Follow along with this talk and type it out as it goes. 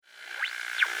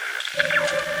Hello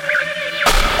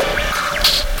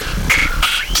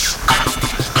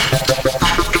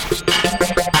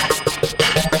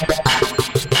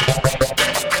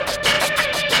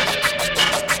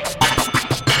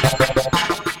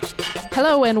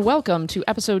and welcome to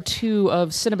episode 2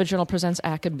 of Cinema Journal Presents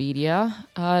Acamedia.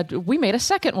 We made a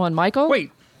second one, Michael.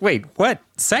 Wait, what?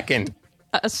 Second?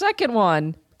 A second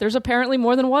one. There's apparently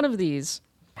more than one of these.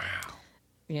 Wow.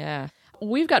 Yeah.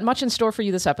 We've got much in store for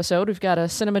you this episode. We've got a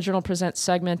Cinema Journal Presents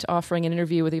segment offering an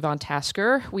interview with Yvonne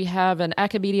Tasker. We have an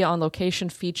Acamedia on Location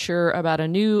feature about a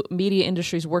new media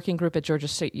industries working group at Georgia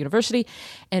State University.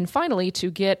 And finally, to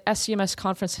get SCMS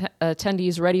conference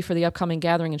attendees ready for the upcoming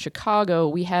gathering in Chicago,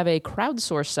 we have a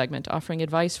crowdsource segment offering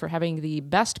advice for having the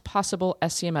best possible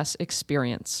SCMS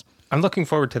experience. I'm looking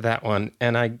forward to that one,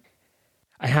 and I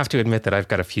have to admit that I've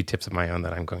got a few tips of my own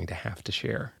that I'm going to have to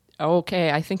share. Okay,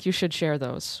 I think you should share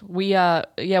those. We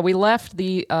left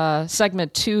the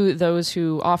segment to those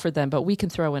who offered them, but we can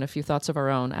throw in a few thoughts of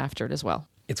our own after it as well.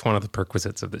 It's one of the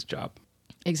perquisites of this job.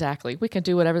 Exactly. We can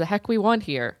do whatever the heck we want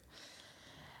here.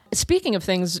 Speaking of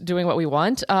things doing what we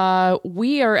want,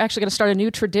 we are actually going to start a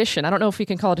new tradition. I don't know if we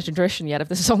can call it a tradition yet. If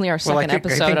this is only our second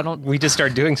episode, I don't. We just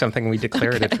start doing something, we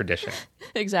declare it a tradition.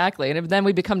 Exactly, and then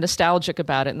we become nostalgic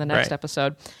about it in the next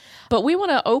episode. But we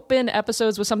want to open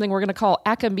episodes with something we're going to call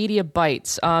Acamedia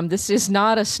Bites. This is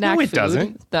not a snack food. No, it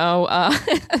doesn't. Though.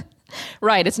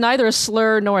 Right, it's neither a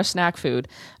slur nor a snack food.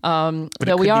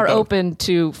 Though we are open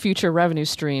to future revenue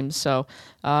streams, so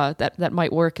that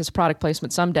might work as product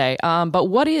placement someday. But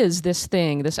what is this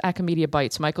thing, this Acamedia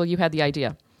Bites? Michael, you had the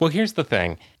idea. Well, here's the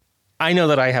thing. I know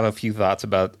that I have a few thoughts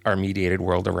about our mediated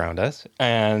world around us,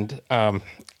 and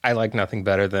I like nothing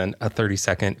better than a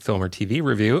 30-second film or TV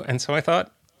review, and so I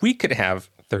thought we could have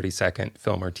 30-second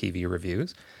film or TV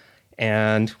reviews,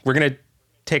 and we're going to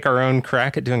take our own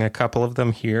crack at doing a couple of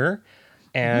them here,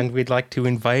 and we'd like to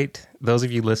invite those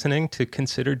of you listening to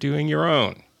consider doing your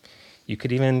own. You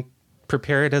could even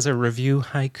prepare it as a review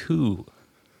haiku.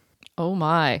 Oh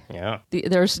my. Yeah.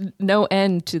 There's no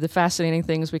end to the fascinating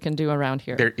things we can do around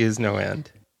here. There is no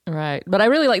end. Right. But I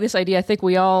really like this idea. I think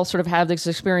we all sort of have this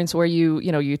experience where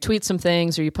you tweet some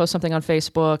things or you post something on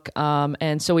Facebook.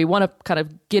 And so we want to kind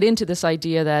of get into this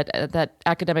idea that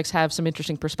academics have some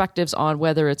interesting perspectives on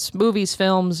whether it's movies,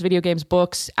 films, video games,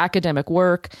 books, academic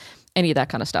work, any of that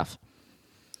kind of stuff.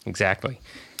 Exactly.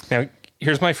 Now,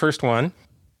 here's my first one.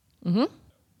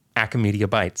 Acamedia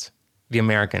Bites, The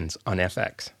Americans on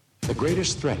FX. The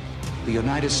greatest threat the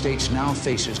United States now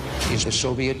faces is the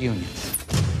Soviet Union.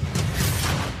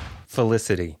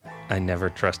 Felicity. I never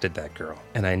trusted that girl,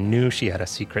 and I knew she had a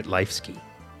secret life ski.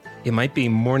 It might be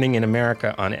Morning in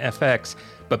America on FX,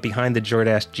 but behind the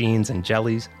Jordache jeans and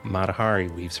jellies, Mata Hari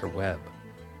weaves her web.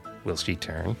 Will she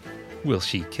turn? Will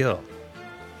she kill?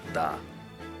 Duh.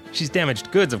 She's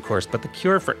damaged goods, of course, but the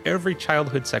cure for every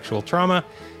childhood sexual trauma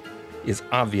is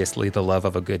obviously the love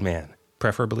of a good man,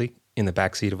 preferably in the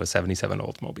backseat of a 77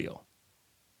 Oldsmobile.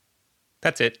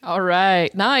 That's it. All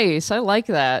right. Nice. I like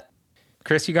that.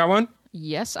 Chris, you got one?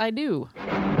 Yes, I do.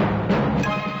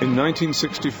 In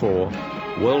 1964,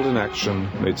 World in Action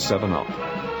made 7 Up,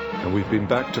 and we've been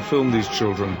back to film these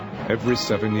children every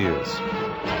 7 years.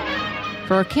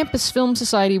 For our Campus Film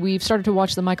Society, we've started to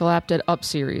watch the Michael Apted Up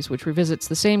series, which revisits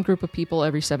the same group of people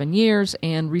every 7 years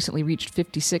and recently reached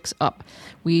 56 Up.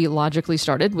 We logically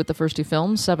started with the first 2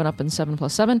 films, 7 Up and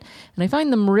 7+7, and I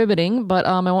find them riveting, but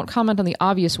I won't comment on the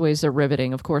obvious ways they're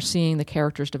riveting, of course, seeing the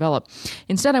characters develop.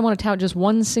 Instead, I want to tout just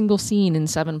one single scene in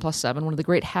 7+7, one of the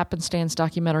great happenstance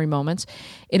documentary moments.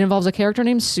 It involves a character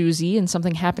named Susie and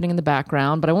something happening in the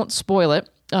background, but I won't spoil it.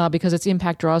 Because its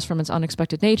impact draws from its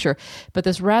unexpected nature. But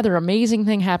this rather amazing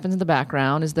thing happens in the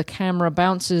background as the camera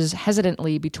bounces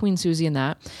hesitantly between Susie and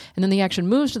that. And then the action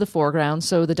moves to the foreground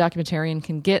so the documentarian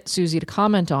can get Susie to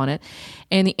comment on it.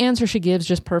 And the answer she gives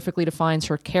just perfectly defines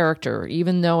her character.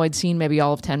 Even though I'd seen maybe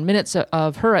all of 10 minutes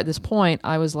of her at this point,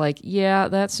 I was like, yeah,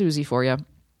 that's Susie for you.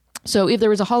 So if there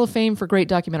was a Hall of Fame for great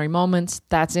documentary moments,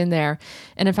 that's in there.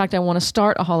 And in fact, I want to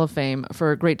start a Hall of Fame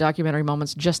for great documentary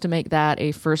moments just to make that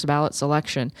a first ballot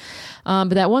selection.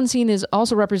 But that one scene is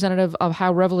also representative of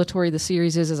how revelatory the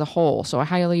series is as a whole. So I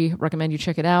highly recommend you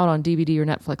check it out on DVD or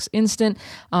Netflix Instant,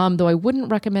 though I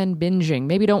wouldn't recommend binging.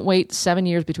 Maybe don't wait 7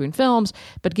 years between films,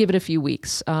 but give it a few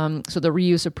weeks. So the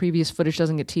reuse of previous footage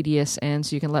doesn't get tedious, and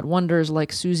so you can let wonders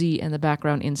like Susie and the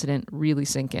background incident really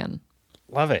sink in.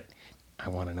 Love it. I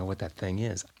want to know what that thing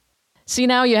is. See,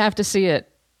 now you have to see it.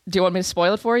 Do you want me to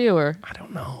spoil it for you, or? I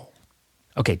don't know.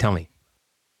 Okay, tell me.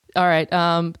 All right.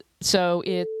 So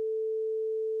it.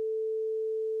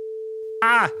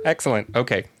 Excellent.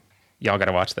 Okay. Y'all got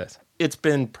to watch this. It's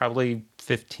been probably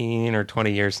 15 or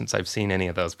 20 years since I've seen any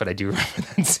of those, but I do remember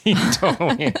that scene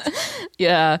totally.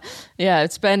 Yeah,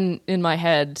 it's been in my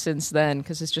head since then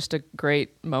because it's just a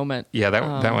great moment. Yeah,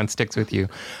 that one sticks with you.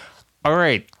 All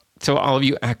right, so all of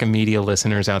you Acamedia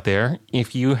listeners out there,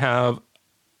 if you have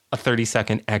a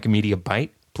 30-second Acamedia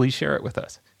bite, please share it with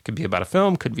us. It could be about a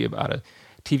film, could be about a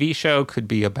TV show, could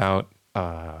be about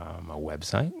a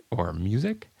website or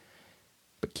music.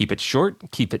 But keep it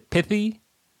short, keep it pithy,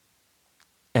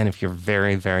 and if you're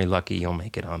very, very lucky, you'll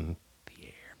make it on the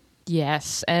air.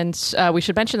 Yes, and we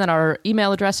should mention that our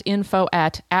email address,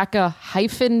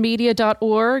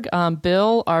 info@aca-media.org.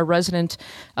 Bill, our resident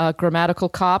grammatical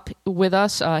cop with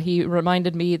us, he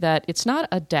reminded me that it's not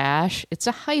a dash, it's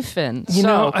a hyphen.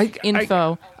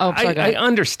 Info. I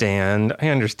understand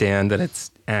that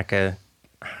it's aca-media.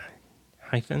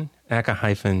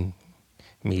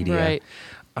 Right.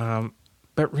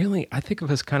 But really, I think of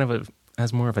us kind of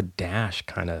as more of a dash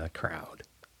kind of crowd.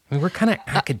 I mean, we're kind of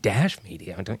aca-dash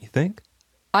media, don't you think?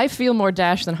 I feel more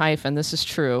dash than hyphen. This is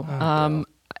true.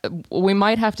 We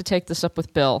might have to take this up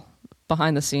with Bill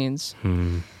behind the scenes.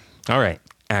 All right.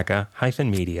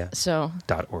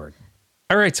 aca-media.org.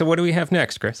 All right. So what do we have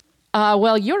next, Chris?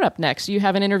 Well, you're up next. You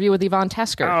have an interview with Yvonne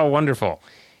Tasker. Oh, wonderful.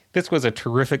 This was a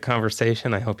terrific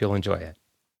conversation. I hope you'll enjoy it.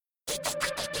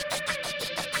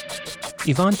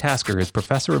 Yvonne Tasker is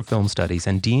Professor of Film Studies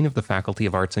and Dean of the Faculty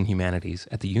of Arts and Humanities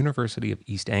at the University of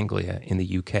East Anglia in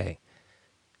the UK.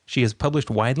 She has published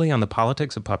widely on the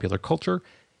politics of popular culture,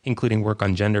 including work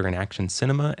on gender and action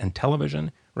cinema and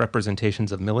television,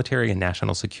 representations of military and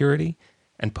national security,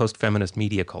 and post-feminist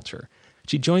media culture.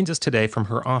 She joins us today from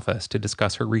her office to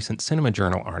discuss her recent Cinema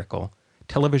Journal article,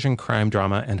 Television, Crime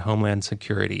Drama, and Homeland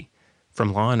Security,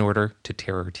 From Law and Order to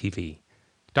Terror TV.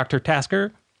 Dr.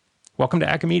 Tasker, welcome to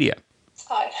Acamedia.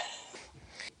 Hi.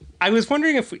 I was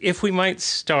wondering if we might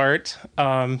start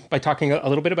by talking a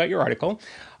little bit about your article,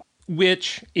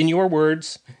 which, in your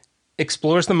words,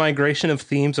 explores the migration of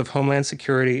themes of homeland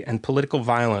security and political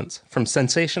violence from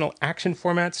sensational action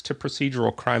formats to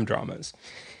procedural crime dramas.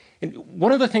 And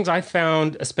one of the things I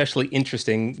found especially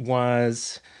interesting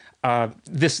was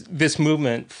this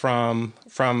movement from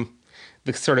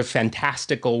the sort of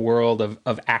fantastical world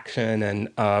of action and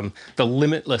the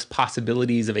limitless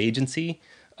possibilities of agency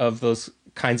of those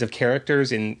kinds of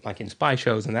characters in spy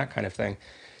shows and that kind of thing,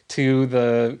 to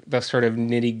the sort of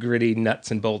nitty-gritty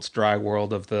nuts and bolts dry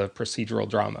world of the procedural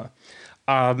drama.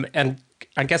 And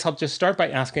I guess I'll just start by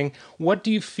asking, what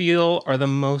do you feel are the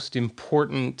most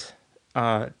important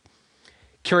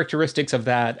characteristics of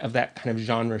that kind of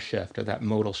genre shift, or that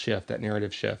modal shift, that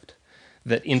narrative shift,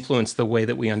 that influence the way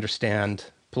that we understand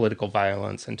political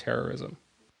violence and terrorism?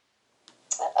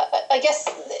 I guess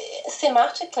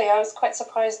thematically, I was quite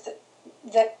surprised that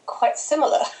they're quite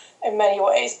similar in many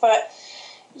ways. But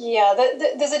yeah,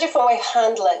 there's a different way of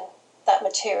handling that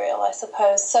material, I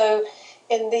suppose. So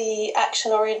in the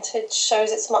action-oriented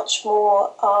shows, it's much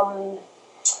more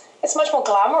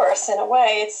glamorous in a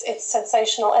way. It's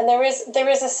sensational, and there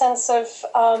is a sense of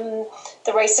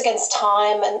the race against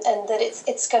time, and that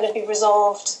it's going to be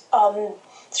resolved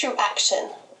through action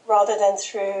rather than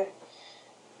through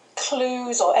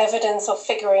clues or evidence or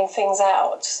figuring things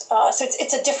out. So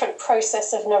it's a different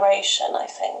process of narration, I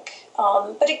think.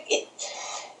 But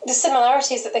the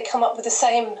similarities that they come up with the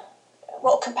same,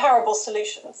 comparable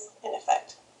solutions in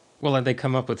effect. Well, and they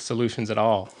come up with solutions at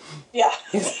all. Yeah.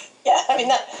 Yeah, I mean,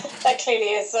 that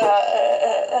clearly is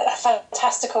a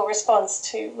fantastical response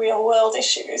to real-world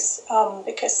issues,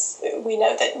 because we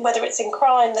know that whether it's in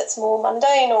crime that's more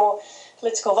mundane or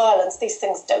political violence, these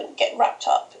things don't get wrapped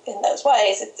up in those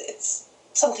ways. It's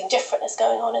something different is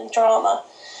going on in drama.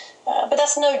 But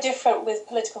that's no different with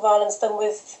political violence than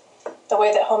with the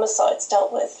way that homicide's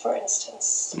dealt with, for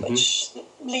instance, which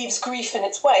leaves grief in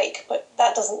its wake, but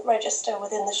that doesn't register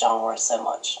within the genre so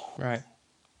much. Right.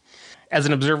 As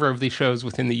an observer of these shows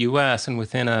within the U.S. and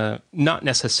within not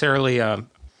necessarily a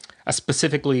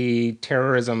specifically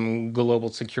terrorism, global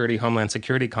security, homeland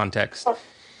security context,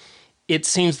 it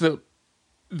seems that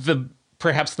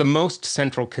perhaps the most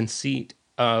central conceit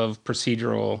of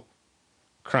procedural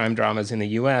crime dramas in the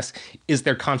U.S. is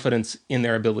their confidence in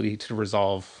their ability to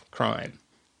resolve crime.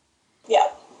 Yeah,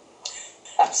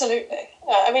 absolutely.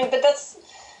 I mean, but that's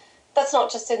not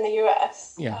just in the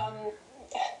U.S. Yeah.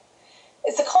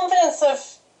 It's a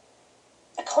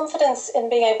confidence in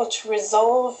being able to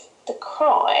resolve the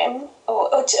crime,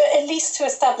 or at least to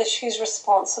establish who's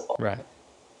responsible. Right.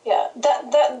 Yeah,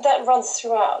 that runs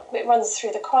throughout. It runs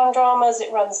through the crime dramas.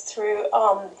 It runs through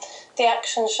the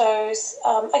action shows.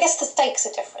 I guess the stakes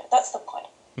are different. That's the point.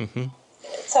 Mm-hmm.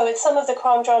 So in some of the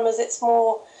crime dramas, it's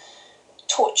more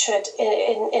tortured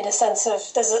in a sense of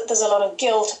there's a lot of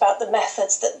guilt about the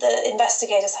methods that the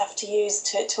investigators have to use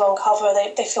to uncover.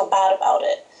 They feel bad about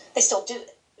it. They still do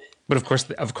it. But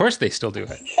of course they still do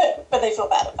it. But they feel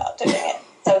bad about doing it.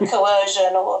 So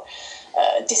coercion or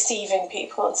deceiving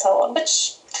people and so on,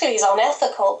 which clearly is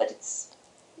unethical, but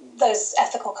those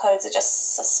ethical codes are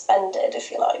just suspended,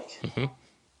 if you like. Mm-hmm.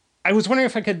 I was wondering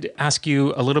if I could ask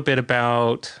you a little bit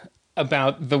about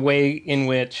the way in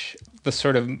which the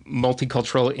sort of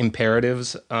multicultural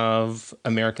imperatives of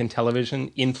American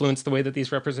television influence the way that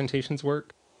these representations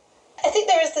work. I think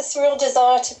there is this real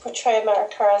desire to portray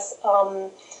America as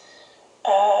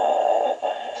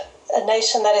a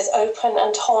nation that is open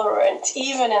and tolerant,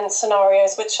 even in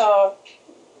scenarios which are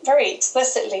very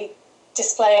explicitly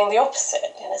displaying the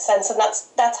opposite, in a sense, and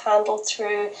that's handled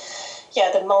through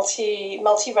the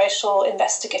multiracial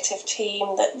investigative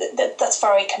team that's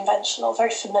very conventional,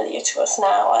 very familiar to us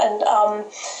now, and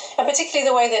particularly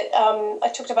the way that I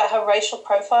talked about how racial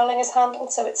profiling is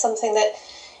handled. So it's something that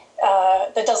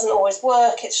doesn't always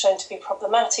work. It's shown to be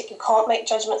problematic. You can't make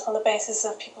judgments on the basis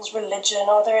of people's religion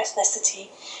or their ethnicity,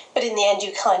 but in the end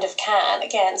you kind of can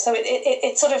again. So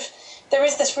it sort of, there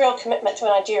is this real commitment to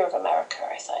an idea of America,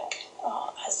 I think,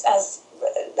 as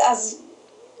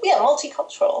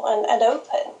multicultural and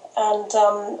open,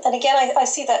 and again I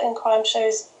see that in crime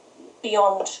shows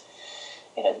beyond,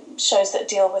 shows that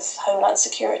deal with homeland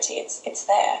security. It's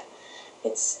there.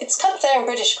 It's kind of there in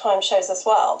British crime shows as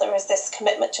well. There is this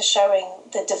commitment to showing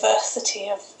the diversity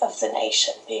of the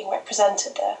nation being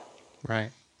represented there.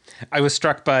 Right. I was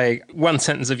struck by one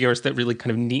sentence of yours that really kind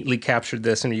of neatly captured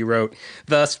this, and you wrote,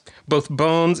 "Thus, both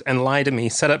Bones and Lie to Me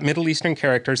set up Middle Eastern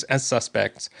characters as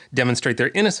suspects, demonstrate their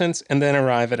innocence, and then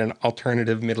arrive at an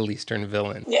alternative Middle Eastern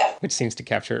villain." Yeah. Which seems to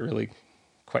capture it really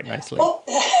quite nicely. Well,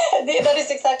 that is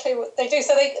exactly what they do.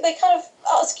 So they kind of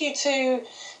ask you to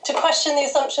question the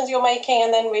assumptions you're making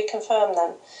and then reconfirm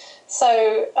them.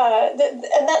 So,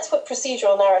 and that's what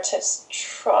procedural narratives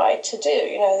try to do.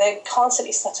 They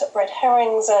constantly set up red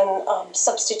herrings and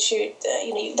substitute.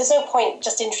 There's no point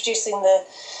just introducing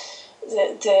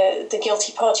the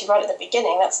guilty party right at the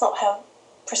beginning. That's not how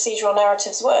procedural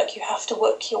narratives work. You have to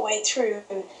work your way through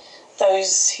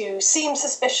those who seem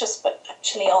suspicious but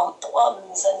actually aren't the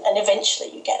ones, and eventually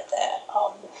you get there.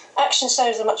 Action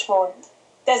shows are much more,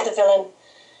 there's the villain,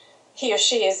 he or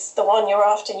she is the one you're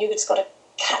after, and you've just got to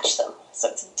catch them. So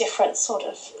it's a different sort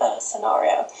of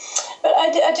scenario. But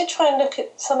I did try and look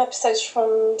at some episodes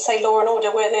from, say, Law and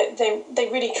Order, where they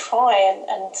really try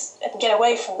and get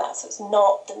away from that. So it's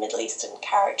not the Middle Eastern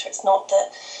character, it's not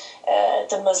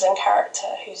the Muslim character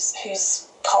who's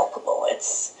culpable.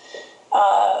 It's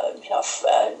a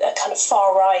kind of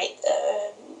far right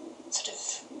sort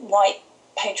of white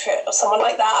patriot or someone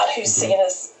like that who's seen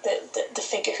as the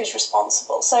figure who's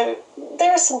responsible. So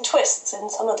there are some twists in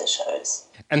some of the shows.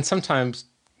 And sometimes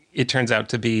it turns out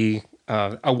to be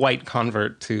a white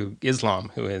convert to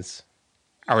Islam who is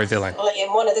our villain.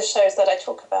 In one of the shows that I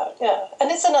talk about, yeah.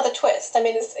 And it's another twist. I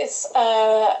mean, it's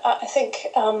I think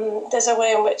there's a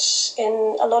way in which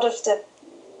in a lot of the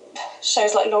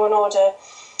shows like Law and Order,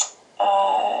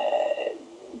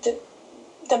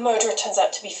 the murderer turns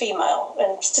out to be female,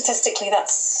 and statistically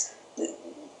that's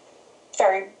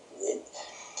very,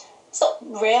 it's not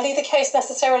rarely the case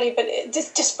necessarily, but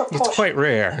it's disproportionate. It's quite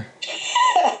rare.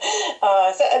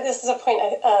 So this is a point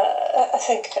I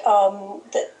think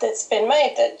that's been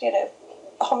made, that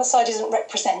homicide isn't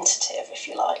representative, if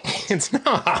you like. It's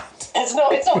not. It's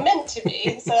not meant to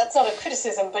be. So that's not a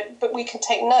criticism, but we can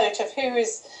take note of who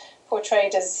is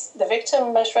portrayed as the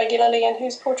victim most regularly and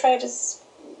who's portrayed as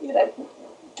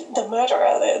the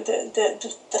murderer,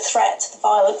 the threat, the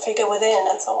violent figure within,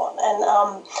 and so on.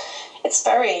 And it's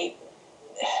very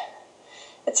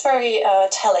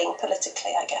telling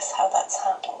politically, I guess, how that's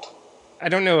handled. I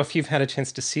don't know if you've had a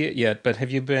chance to see it yet, but have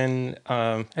you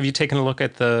taken a look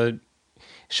at the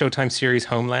Showtime series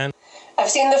Homeland? I've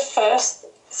seen the first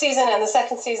season, and the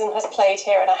second season has played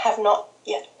here, and I have not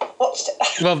yet watched it.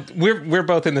 Well, we're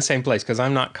both in the same place because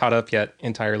I'm not caught up yet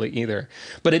entirely either.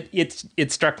 But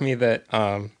it struck me that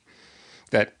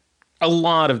that a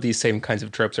lot of these same kinds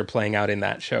of tropes are playing out in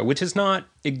that show, which is not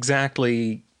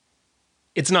exactly,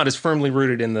 it's not as firmly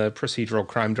rooted in the procedural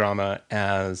crime drama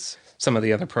as some of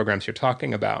the other programs you're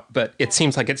talking about, but it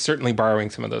seems like it's certainly borrowing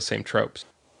some of those same tropes.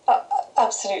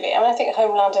 Absolutely. I think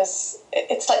Homeland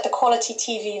it's like the quality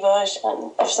TV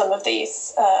version of some of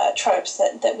these tropes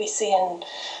that we see in,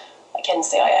 like,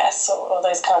 NCIS or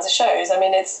those kinds of shows. I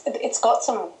mean, it's got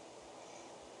some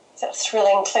sort of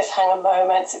thrilling cliffhanger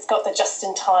moments. It's got the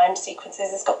just-in-time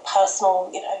sequences. It's got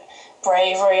personal,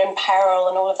 bravery and peril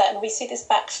and all of that. And we see this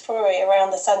backstory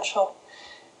around the central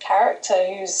character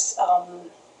who's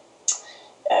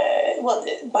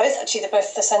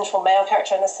both the central male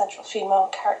character and the central female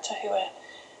character who are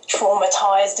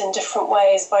traumatized in different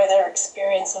ways by their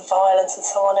experience of violence and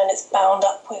so on, and it's bound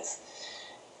up with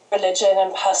religion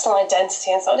and personal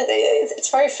identity and so on. It's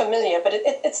very familiar, but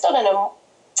it's done in a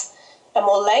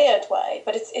more layered way,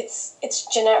 but it's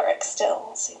generic still,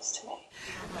 it seems to me.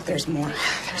 There's more.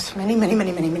 There's many more.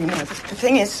 The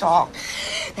thing is, Saul,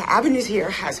 the Abu Nazir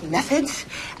has methods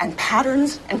and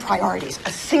patterns and priorities.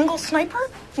 A single sniper?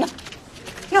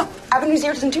 No, Abu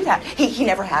Nazir doesn't do that. He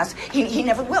never has. He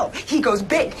never will. He goes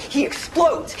big. He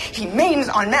explodes. He maims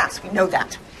en masse. We know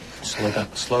that.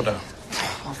 Slow down.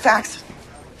 Well, facts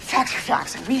are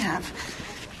facts, and we have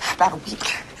about a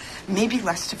week, maybe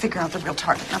less, to figure out the real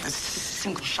target, not this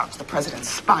single shot to the president's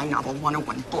spy novel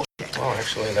 101 bullshit. Well,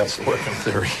 actually, that's the working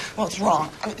theory. Well, it's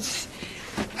wrong. It's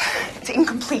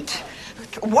incomplete.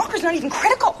 Walker's not even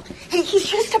critical. He's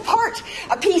just a part,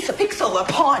 a piece, a pixel, a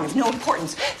pawn of no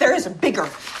importance. There is a bigger,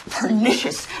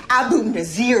 pernicious, Abu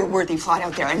Nazir-worthy plot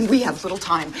out there, and we have little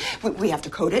time. We have to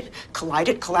code it, collide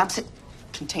it, collapse it,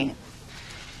 contain it.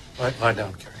 Lie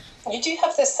down, Carrie. You do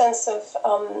have this sense of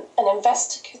an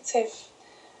investigative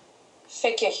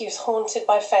figure who's haunted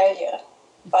by failure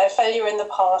in the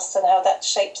past and how that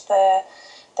shaped their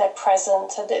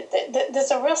present. And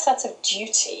there's a real sense of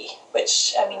duty,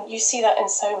 which, I mean, you see that in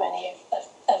so many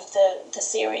of the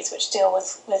series which deal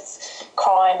with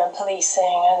crime and policing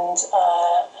and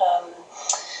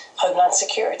Homeland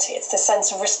Security. It's the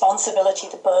sense of responsibility,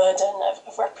 the burden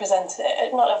of representing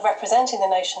the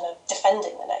nation, of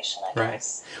defending the nation, I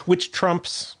guess. Right. Which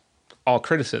trumps all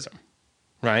criticism,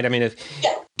 right? I mean, if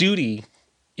duty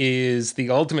is the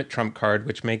ultimate trump card,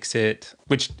 which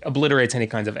obliterates any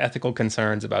kinds of ethical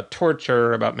concerns about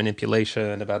torture, about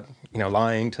manipulation, about,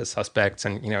 lying to suspects,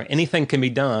 and, anything can be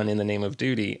done in the name of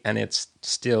duty, and it's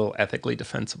still ethically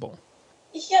defensible.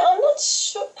 Yeah, I'm not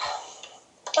sure.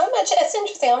 It's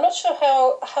interesting. I'm not sure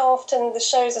how often the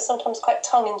shows are sometimes quite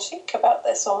tongue-in-cheek about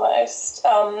this almost.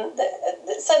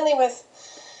 Certainly with...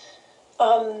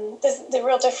 there's the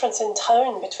real difference in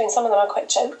tone between some of them are quite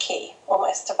jokey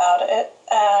almost about it,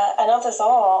 and others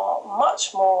are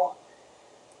much more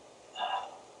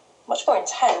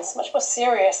intense, much more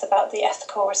serious about the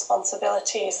ethical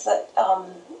responsibilities that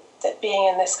being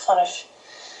in this kind of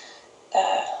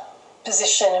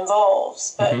position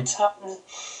involves. But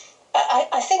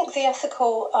I think the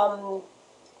ethical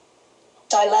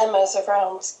dilemmas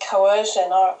around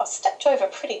coercion are stepped over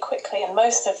pretty quickly in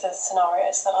most of the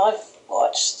scenarios that I've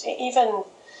watched, even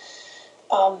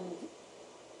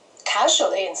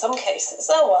casually in some cases.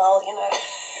 Oh, well,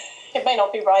 it may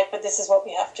not be right, but this is what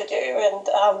we have to do. And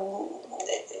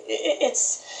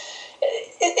it's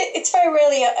very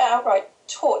rarely outright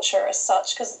torture as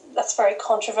such, because that's very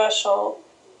controversial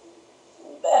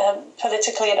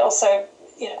politically, and also,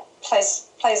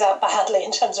 plays out badly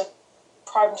in terms of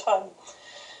prime time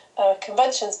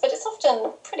conventions, but it's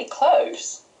often pretty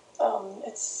close.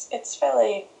 It's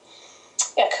fairly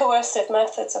coercive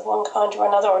methods of one kind or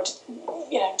another, or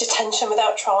detention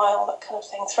without trial, that kind of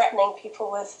thing, threatening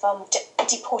people with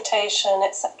deportation,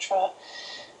 etc.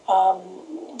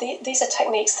 These are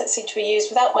techniques that seem to be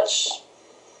used without much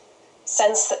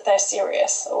sense that they're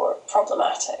serious or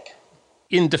problematic.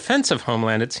 In defense of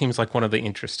Homeland, it seems like one of the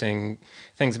interesting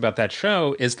things about that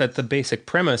show is that the basic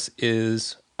premise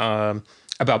is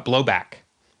about blowback,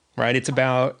 right? It's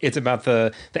about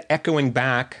the echoing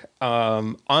back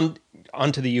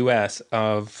onto the U.S.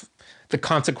 of the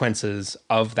consequences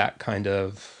of that kind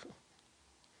of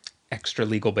extra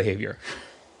legal behavior.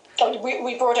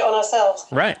 We brought it on ourselves.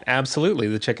 Right, absolutely.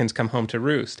 The chickens come home to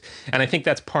roost. And I think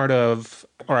that's part of,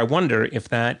 or I wonder if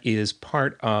that is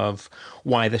part of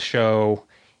why the show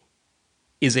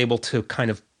is able to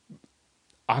kind of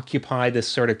occupy this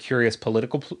sort of curious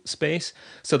political space,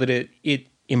 so that it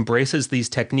embraces these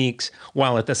techniques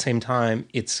while at the same time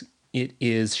it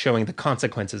is showing the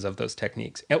consequences of those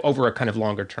techniques over a kind of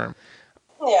longer term.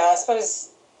 Yeah, I suppose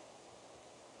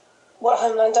what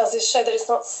Homeland does is show that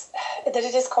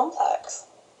it is complex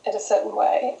in a certain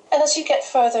way. And as you get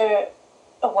further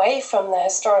away from the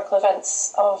historical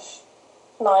events of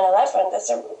 9/11,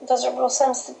 there's a real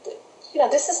sense that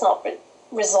this is not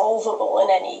resolvable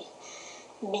in any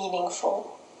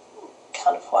meaningful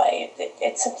kind of way.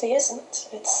 It simply isn't.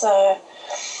 It's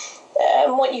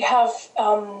and what you have.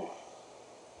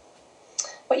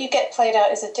 What you get played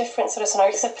out is a different sort of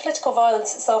scenario, because political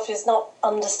violence itself is not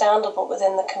understandable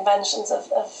within the conventions of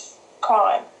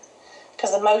crime,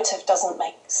 because the motive doesn't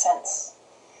make sense.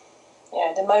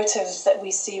 The motives that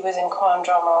we see within crime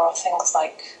drama are things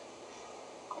like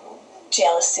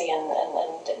jealousy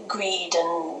and greed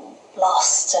and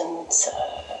lust and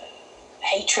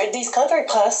hatred, these kind of very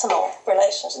personal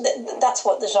relationships. That's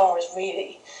what the genre is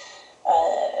really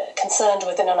concerned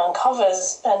with and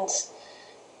uncovers. And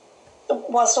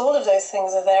whilst all of those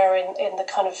things are there in the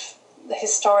kind of the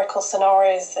historical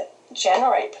scenarios that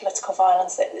generate political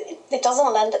violence, it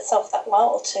doesn't lend itself that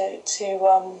well to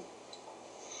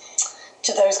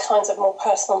those kinds of more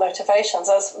personal motivations.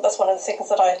 That's one of the things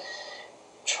that I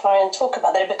try and talk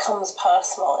about, that it becomes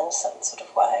personal in a certain sort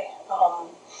of way.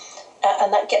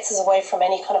 And that gets us away from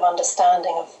any kind of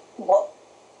understanding of what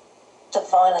the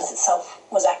violence itself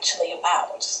was actually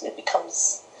about. It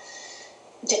becomes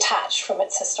detached from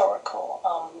its historical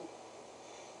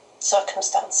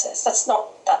circumstances. That's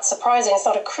not that surprising. It's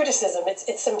not a criticism.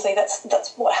 It's simply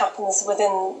that's what happens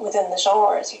within the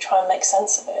genre as you try and make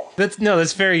sense of it.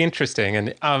 That's very interesting,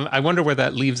 and I wonder where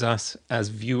that leaves us as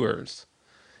viewers.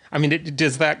 I mean,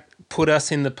 does that put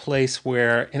us in the place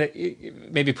where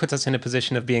it maybe puts us in a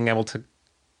position of being able to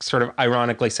sort of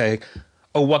ironically say,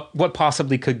 "Oh, what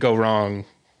possibly could go wrong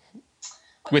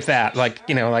with that? Like,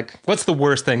 what's the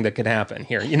worst thing that could happen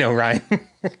here? Right?"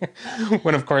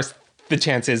 When of course the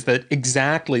chance is that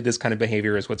exactly this kind of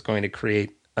behavior is what's going to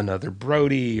create another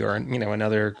Brody or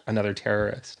another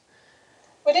terrorist.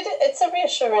 But it's a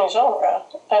reassuring genre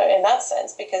in that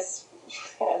sense, because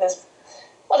there's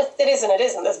it is and it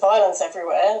isn't. There's violence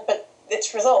everywhere, but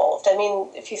it's resolved. I mean,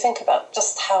 if you think about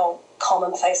just how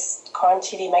commonplace crime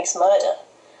TV makes murder,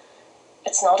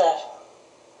 it's not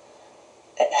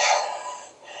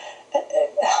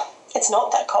it's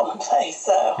not that commonplace.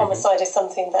 Homicide is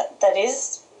something that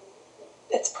is.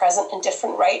 It's present in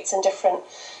different rates, in different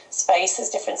spaces,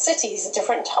 different cities, at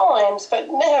different times, but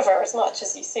never as much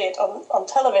as you see it on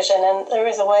television. And there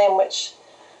is a way in which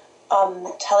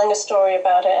telling a story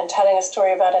about it and telling a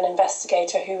story about an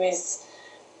investigator who is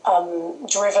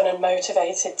driven and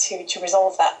motivated to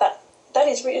resolve that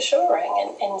is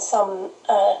reassuring in some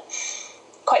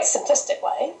quite simplistic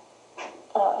way.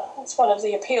 It's one of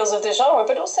the appeals of the genre,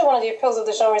 but also one of the appeals of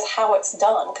the genre is how it's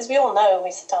done, because we all know when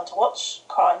we sit down to watch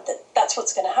crime that's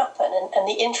what's going to happen, and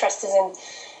the interest is in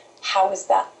how is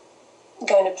that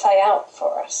going to play out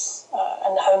for us,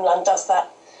 and Homeland does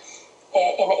that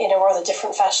in a rather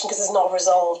different fashion, because it's not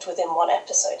resolved within one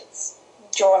episode. It's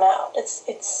drawn out.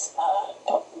 It's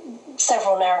got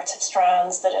several narrative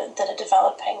strands that are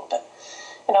developing, but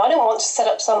I don't want to set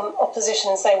up some opposition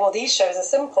and say, well, these shows are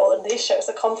simple and these shows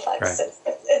are complex.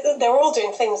 Right. They're all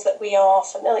doing things that we are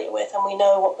familiar with and we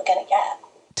know what we're going to get.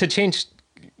 To change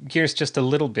gears just a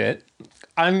little bit,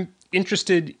 I'm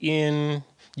interested in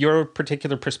your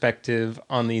particular perspective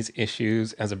on these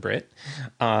issues as a Brit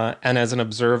and as an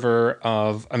observer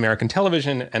of American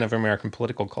television and of American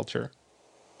political culture.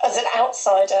 As an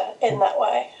outsider in that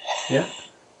way. Yeah.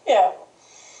 Yeah.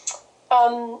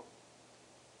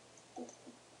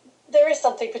 There is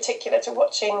something particular to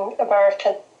watching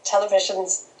American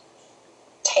television's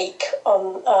take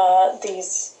on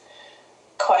these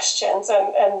questions,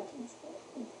 and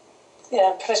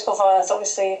political violence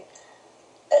obviously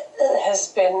has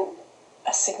been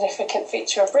a significant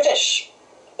feature of British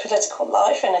political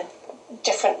life in a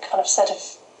different kind of set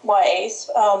of ways,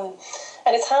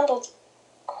 and it's handled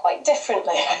quite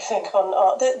differently, I think.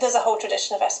 There's a whole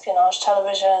tradition of espionage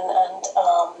television and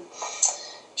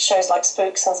shows like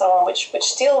Spooks and so on, which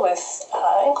deal with,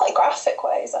 in quite graphic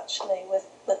ways, actually, with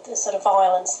the sort of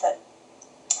violence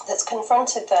that's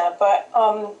confronted there. But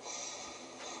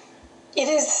it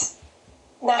is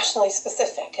nationally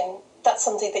specific, and that's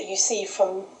something that you see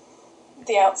from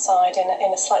the outside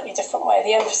in a slightly different way.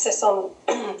 The emphasis on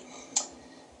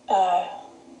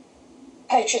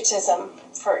patriotism,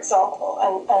 for example,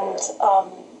 and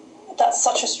that's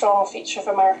such a strong feature of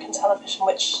American television,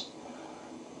 which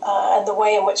and the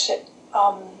way in which it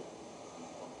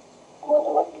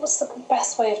what's the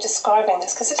best way of describing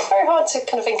this? Because it's very hard to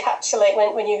kind of encapsulate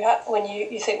when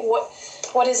you think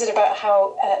what is it about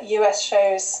how US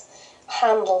shows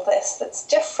handle this that's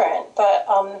different. But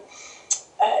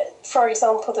for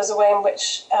example, there's a way in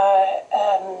which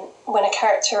when a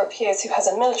character appears who has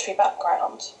a military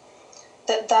background,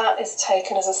 that is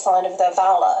taken as a sign of their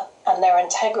valor and their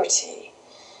integrity.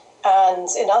 And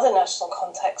in other national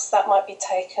contexts, that might be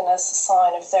taken as a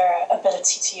sign of their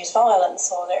ability to use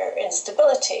violence or their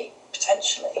instability,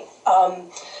 potentially.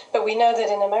 But we know that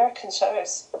in American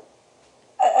shows,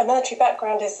 a military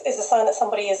background is a sign that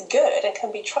somebody is good and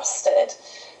can be trusted.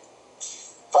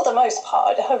 For the most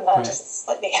part, Homeland is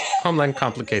slightly... Homeland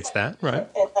complicates that, right?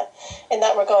 In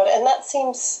that regard. And that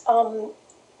seems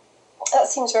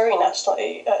very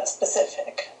nationally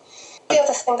specific. The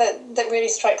other thing that really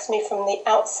strikes me from the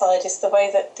outside is the way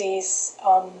that these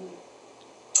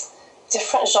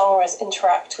different genres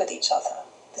interact with each other.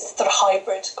 This sort of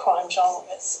hybrid crime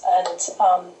genres, and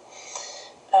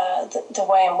the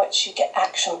way in which you get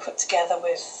action put together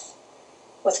with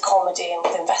comedy and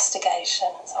with investigation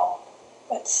and so on.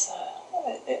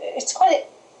 It's quite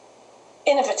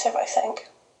innovative, I think.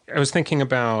 I was thinking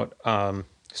about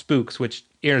Spooks, which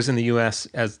airs in the U.S.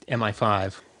 as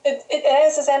MI5. It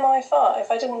airs as MI5.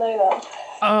 I didn't know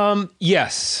that.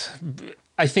 Yes,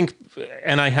 I think,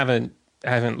 and I haven't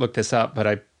looked this up, but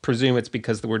I presume it's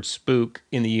because the word spook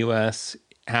in the U.S.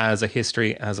 has a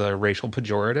history as a racial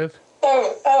pejorative.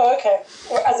 Oh, okay.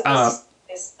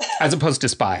 As opposed to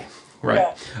spy, right?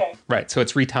 Yeah, okay. Right. So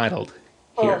it's retitled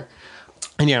here.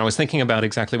 And yeah, I was thinking about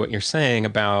exactly what you're saying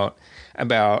about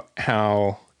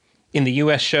how in the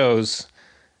U.S. shows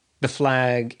the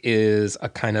flag is a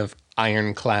kind of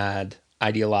ironclad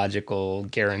ideological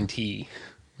guarantee,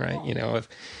 right? You know,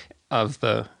 of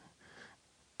the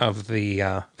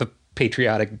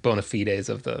patriotic bona fides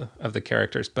of the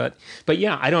characters. But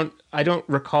yeah, I don't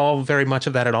recall very much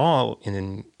of that at all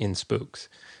in Spooks,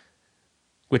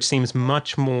 which seems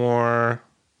much more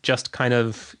just kind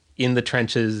of in the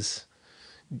trenches,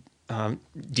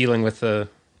 dealing with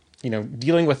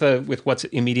what's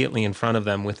immediately in front of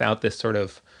them without this sort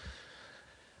of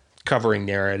covering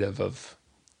narrative of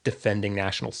defending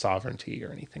national sovereignty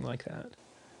or anything like that.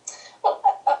 Well,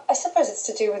 I suppose it's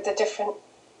to do with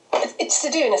it's to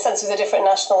do in a sense with the different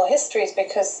national histories,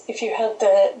 because if you had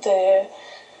the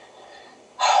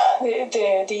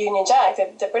Union Jack,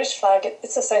 the British flag,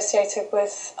 it's associated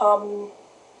with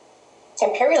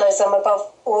imperialism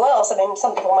above all else. I mean,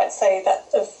 some people might say that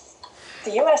of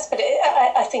the US, but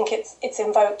I think it's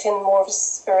invoked in more of a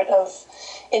spirit of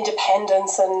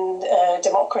independence and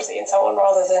democracy and so on,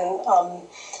 rather than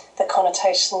the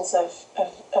connotations of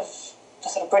the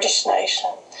sort of British nation.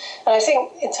 And I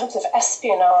think in terms of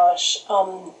espionage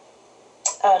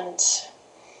and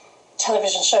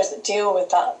television shows that deal with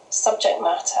that subject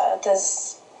matter,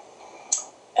 there's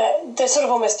sort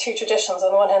of almost two traditions.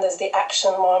 On the one hand, there's the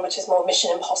action one, which is more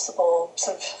Mission Impossible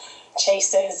sort of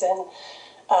chases and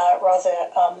rather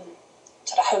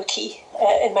sort of hokey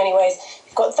in many ways.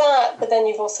 You've got that, but then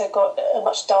you've also got a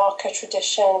much darker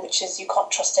tradition, which is you can't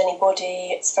trust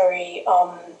anybody. It's very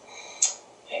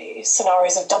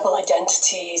scenarios of double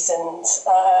identities and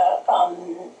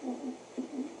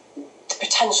the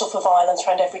potential for violence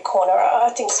around every corner. I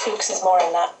think Spooks is more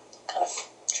in that kind of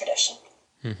tradition.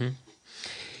 Mm-hmm.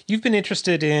 You've been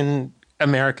interested in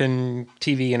American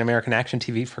TV and American action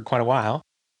TV for quite a while.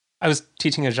 I was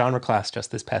teaching a genre class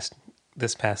just this past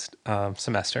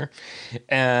semester,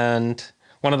 and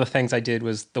one of the things I did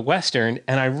was the Western,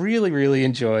 and I really, really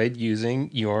enjoyed using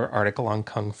your article on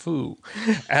Kung Fu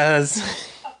as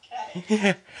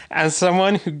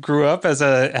someone who grew up as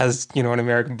an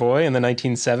American boy in the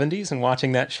 1970s and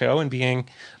watching that show and being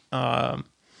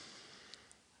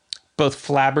both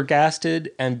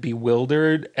flabbergasted and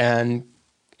bewildered and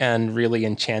really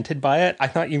enchanted by it. I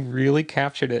thought you really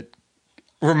captured it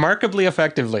remarkably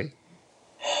effectively.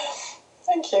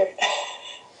 Thank you.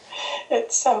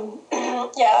 It's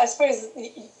I suppose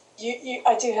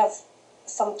I do have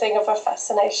something of a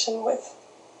fascination with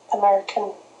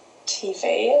American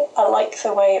TV. I like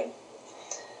the way it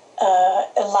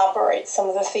elaborates some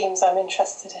of the themes I'm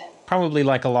interested in. Probably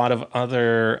like a lot of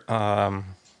other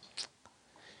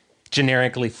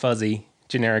generically fuzzy,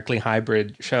 generically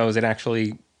hybrid shows, it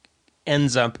actually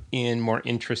ends up in more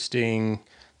interesting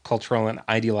cultural and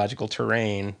ideological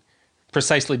terrain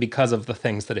precisely because of the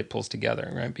things that it pulls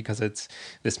together, right? Because it's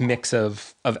this mix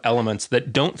of elements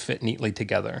that don't fit neatly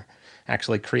together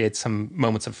actually creates some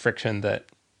moments of friction that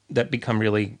become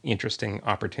really interesting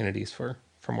opportunities for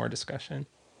more discussion.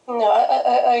 No,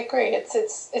 I agree. It's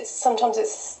sometimes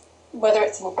it's whether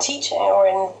it's in teaching or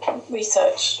in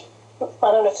research. I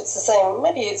don't know if it's the same.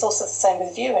 Maybe it's also the same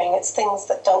with viewing. It's things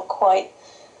that don't quite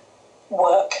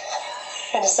work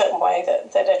in a certain way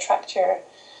that attract your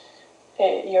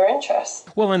interest.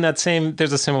 Well, in that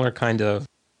there's a similar kind of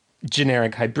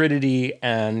generic hybridity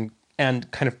and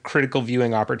kind of critical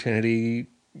viewing opportunity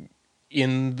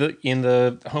in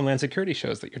the Homeland Security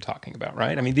shows that you're talking about,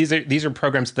 right? I mean, these are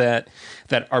programs that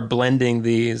are blending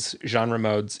these genre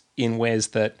modes in ways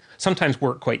that sometimes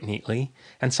work quite neatly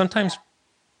and sometimes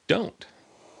don't.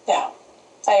 Yeah,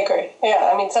 I agree.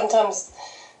 Yeah, I mean, sometimes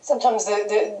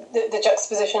the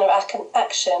juxtaposition of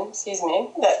action,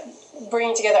 that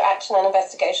bringing together action and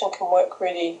investigation can work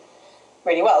really,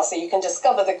 really well. So you can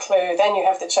discover the clue, then you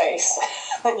have the chase,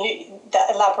 that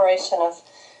elaboration of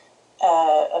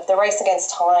the race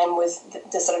against time with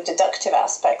the sort of deductive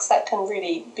aspects, that can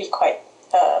really be quite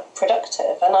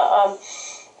productive. And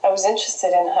I was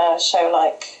interested in her show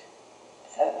like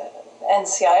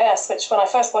NCIS, which when I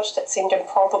first watched it seemed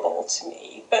improbable to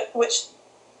me, but which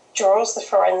draws the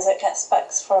forensic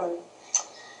aspects from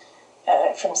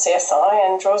CSI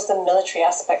and draws the military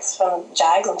aspects from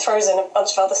JAGS and throws in a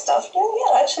bunch of other stuff.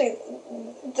 Yeah, actually,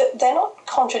 they're not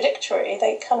contradictory.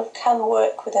 They kind of can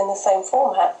work within the same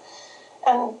format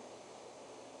and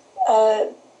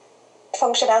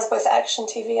function as both action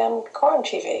TV and crime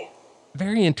TV.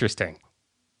 Very interesting.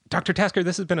 Dr. Tasker,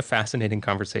 this has been a fascinating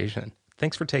conversation.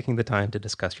 Thanks for taking the time to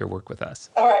discuss your work with us.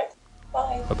 All right.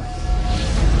 Bye. Bye-bye.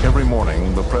 Every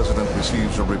morning, the president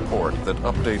receives a report that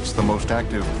updates the most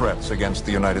active threats against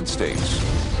the United States.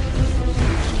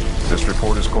 This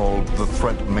report is called the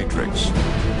Threat Matrix.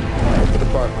 The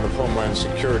Department of Homeland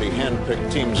Security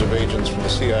handpicked teams of agents from the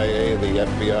CIA, the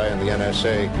FBI, and the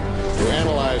NSA to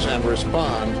analyze and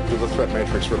respond to the Threat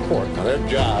Matrix report. Now, their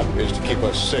job is to keep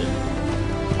us safe.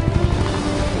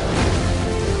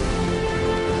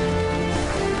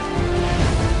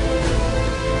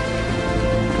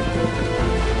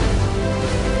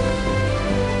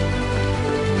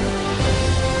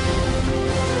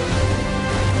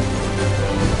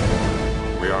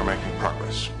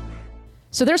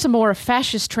 So there's some more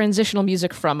fascist transitional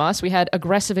music from us. We had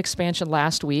Aggressive Expansion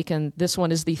last week, and this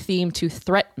one is the theme to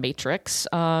Threat Matrix.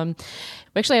 We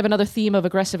actually have another theme of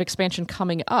aggressive expansion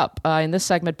coming up. In this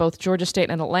segment, both Georgia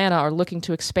State and Atlanta are looking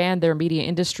to expand their media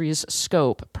industry's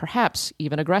scope, perhaps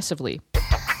even aggressively.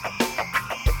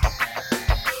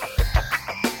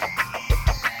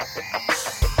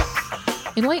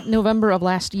 In late November of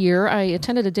last year, I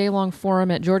attended a day-long forum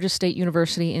at Georgia State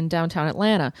University in downtown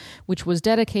Atlanta, which was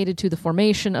dedicated to the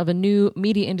formation of a new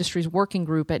media industries working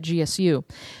group at GSU.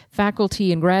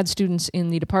 Faculty and grad students in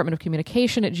the Department of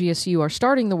Communication at GSU are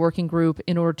starting the working group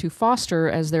in order to foster,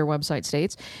 as their website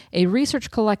states, a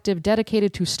research collective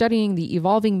dedicated to studying the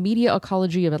evolving media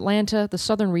ecology of Atlanta, the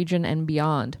southern region, and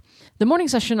beyond. The morning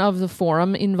session of the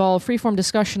forum involved free-form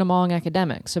discussion among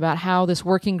academics about how this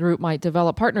working group might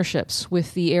develop partnerships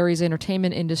with the area's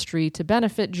entertainment industry to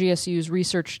benefit GSU's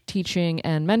research, teaching,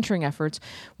 and mentoring efforts,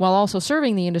 while also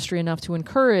serving the industry enough to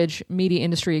encourage media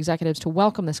industry executives to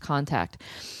welcome this contact.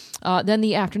 Then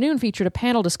the afternoon featured a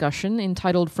panel discussion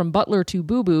entitled From Butler to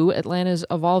Boo Boo, Atlanta's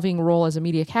Evolving Role as a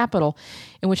Media Capital,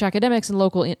 in which academics and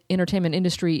local entertainment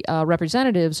industry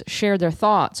representatives shared their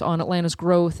thoughts on Atlanta's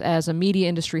growth as a media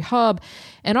industry hub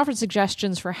and offered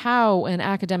suggestions for how an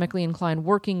academically inclined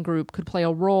working group could play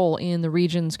a role in the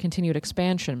region's continued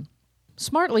expansion.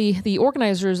 Smartly, the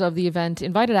organizers of the event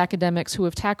invited academics who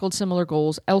have tackled similar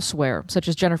goals elsewhere, such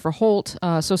as Jennifer Holt,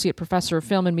 Associate Professor of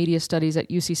Film and Media Studies at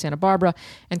UC Santa Barbara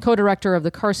and co-director of the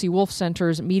Carsey Wolf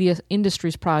Center's Media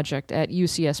Industries Project at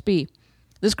UCSB.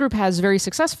 This group has very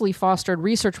successfully fostered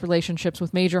research relationships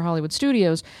with major Hollywood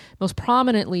studios, most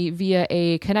prominently via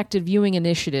a connected viewing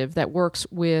initiative that works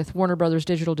with Warner Brothers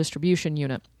Digital Distribution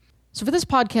Unit. So for this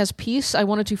podcast piece, I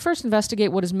wanted to first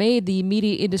investigate what has made the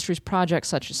Media Industries Project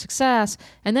such a success,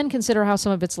 and then consider how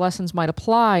some of its lessons might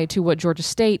apply to what Georgia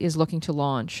State is looking to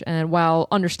launch, and while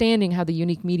understanding how the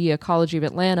unique media ecology of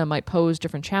Atlanta might pose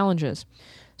different challenges.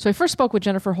 So I first spoke with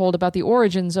Jennifer Holt about the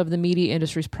origins of the Media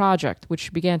Industries Project,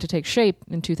 which began to take shape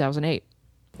in 2008.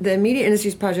 The Media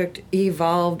Industries Project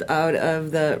evolved out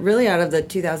of the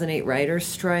 2008 writers'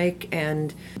 strike,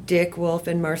 and Dick Wolf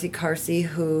and Marcy Carsey,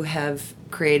 who have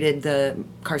created the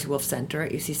Carsey Wolf Center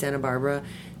at UC Santa Barbara,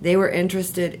 they were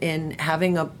interested in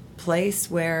having a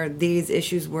place where these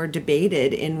issues were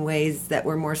debated in ways that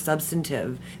were more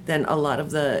substantive than a lot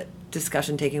of the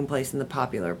discussion taking place in the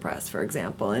popular press, for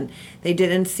example. And they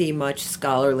didn't see much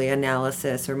scholarly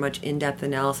analysis or much in-depth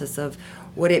analysis of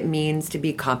what it means to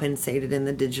be compensated in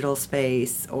the digital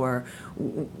space, or,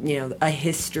 a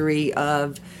history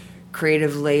of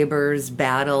creative labor's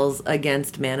battles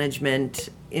against management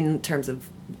in terms of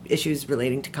issues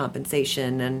relating to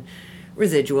compensation and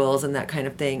residuals and that kind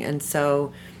of thing. And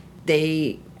so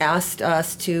they asked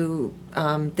us to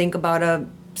think about a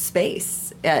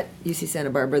space at UC Santa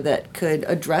Barbara that could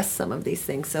address some of these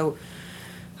things. So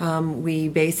we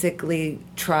basically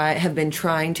have been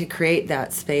trying to create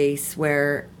that space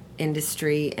where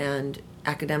industry and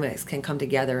academics can come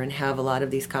together and have a lot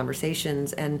of these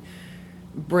conversations and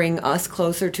bring us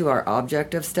closer to our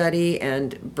object of study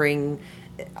and bring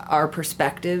our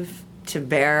perspective to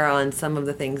bear on some of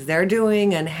the things they're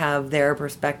doing and have their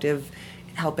perspective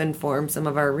help inform some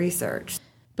of our research.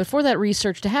 But for that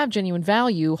research to have genuine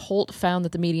value, Holt found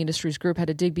that the Media Industries Group had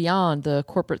to dig beyond the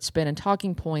corporate spin and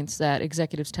talking points that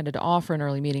executives tended to offer in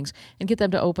early meetings and get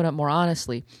them to open up more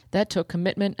honestly. That took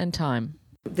commitment and time.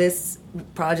 This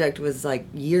project was like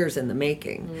years in the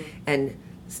making and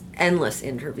endless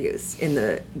interviews in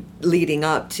the leading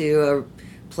up to a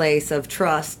place of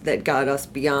trust that got us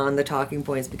beyond the talking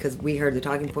points, because we heard the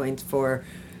talking points for,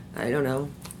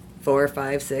 4,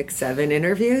 5, 6, 7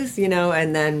 interviews,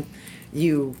 and then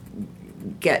you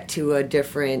get to a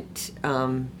different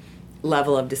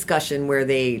level of discussion where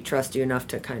they trust you enough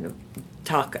to kind of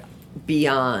talk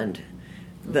beyond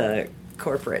the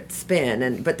corporate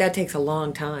spin, but that takes a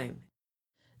long time.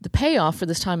 The payoff for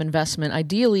this time investment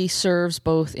ideally serves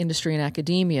both industry and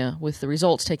academia, with the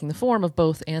results taking the form of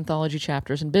both anthology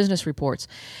chapters and business reports.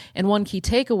 And one key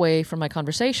takeaway from my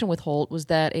conversation with Holt was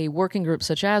that a working group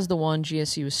such as the one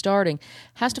GSU is starting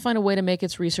has to find a way to make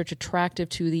its research attractive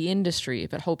to the industry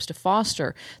if it hopes to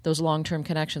foster those long-term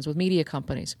connections with media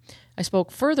companies. I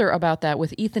spoke further about that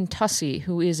with Ethan Tussey,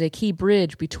 who is a key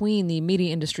bridge between the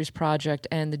Media Industries Project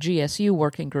and the GSU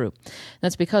working group.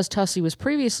 That's because Tussey was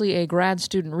previously a grad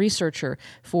student researcher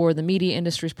for the Media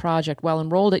Industries Project while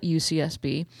enrolled at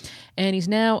UCSB, and he's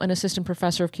now an assistant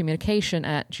professor of communication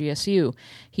at GSU.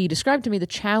 He described to me the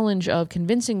challenge of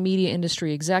convincing media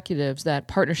industry executives that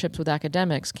partnerships with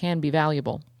academics can be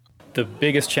valuable. The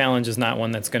biggest challenge is not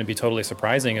one that's going to be totally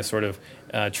surprising, is sort of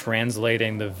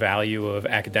translating the value of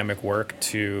academic work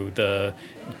to the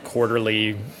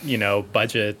quarterly,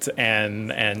 budget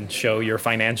and show your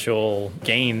financial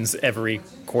gains every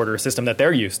quarter system that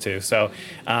they're used to. So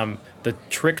the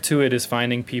trick to it is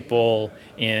finding people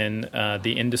in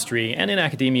the industry and in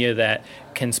academia that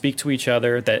can speak to each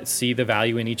other, that see the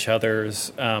value in each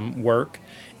other's work,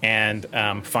 and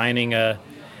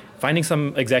finding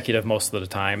some executive most of the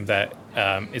time that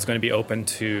is going to be open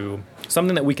to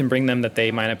something that we can bring them that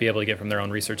they might not be able to get from their own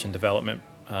research and development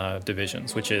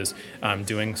divisions, which is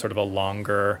doing sort of a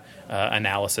longer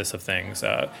analysis of things,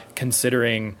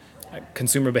 considering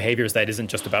consumer behaviors that isn't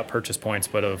just about purchase points,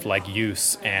 but of like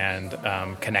use and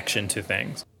connection to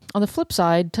things. On the flip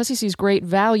side, Tussey sees great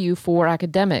value for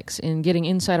academics in getting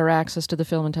insider access to the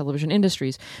film and television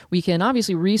industries. We can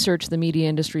obviously research the media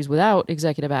industries without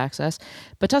executive access,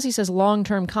 but Tussey says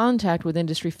long-term contact with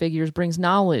industry figures brings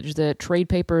knowledge that trade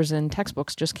papers and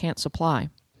textbooks just can't supply.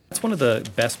 That's one of the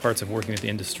best parts of working with the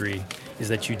industry, is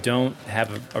that you don't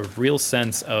have a real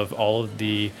sense of all of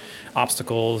the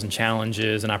obstacles and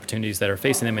challenges and opportunities that are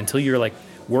facing them until you're like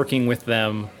working with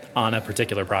them on a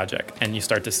particular project, and you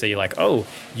start to see like, oh,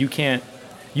 you can't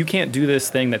do this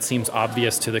thing that seems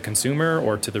obvious to the consumer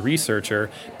or to the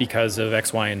researcher because of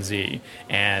X, Y, and Z.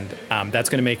 And that's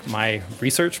going to make my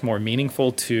research more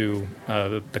meaningful to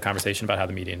the conversation about how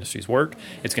the media industries work.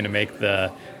 It's going to make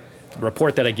the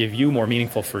report that I give you more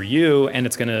meaningful for you, and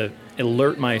it's going to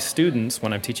alert my students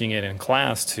when I'm teaching it in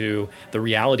class to the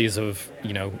realities of,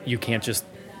 you can't just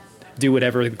do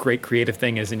whatever the great creative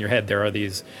thing is in your head. There are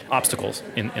these obstacles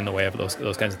in the way of those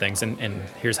kinds of things, and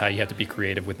here's how you have to be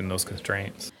creative within those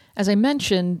constraints. As I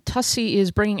mentioned, Tussey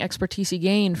is bringing expertise he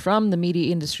gained from the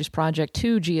Media Industries Project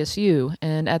to GSU,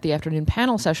 and at the afternoon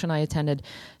panel session I attended,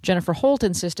 Jennifer Holt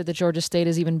insisted that Georgia State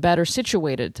is even better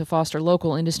situated to foster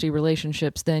local industry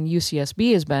relationships than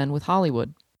UCSB has been with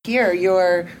Hollywood. Here,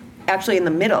 you're actually in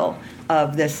the middle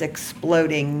of this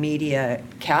exploding media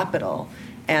capital,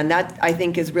 and that, I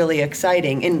think, is really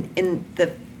exciting in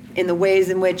the ways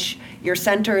in which your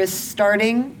center is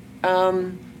starting,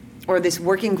 or this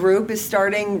working group is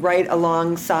starting right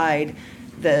alongside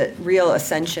the real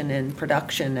ascension in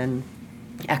production and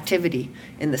activity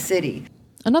in the city.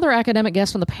 Another academic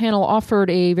guest on the panel offered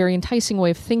a very enticing way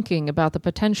of thinking about the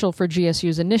potential for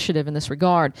GSU's initiative in this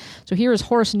regard. So here is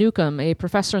Horace Newcomb, a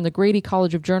professor in the Grady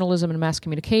College of Journalism and Mass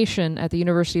Communication at the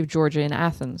University of Georgia in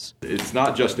Athens. It's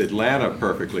not just Atlanta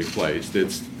perfectly placed,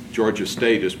 it's Georgia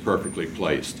State is perfectly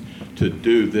placed to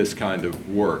do this kind of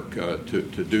work, to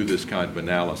do this kind of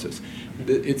analysis.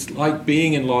 It's like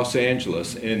being in Los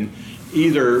Angeles in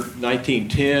either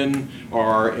 1910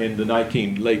 or in the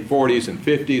late 40s and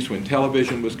 50s when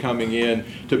television was coming in,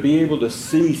 to be able to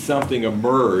see something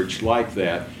emerge like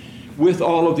that with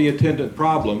all of the attendant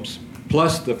problems,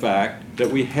 plus the fact that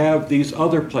we have these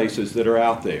other places that are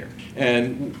out there.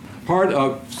 And part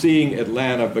of seeing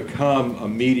Atlanta become a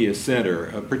media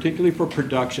center, particularly for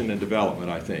production and development,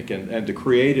 I think, and the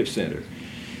creative center,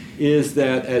 is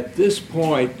that at this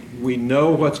point we know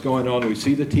what's going on. We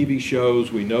see the TV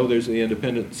shows, we know there's the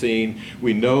independent scene,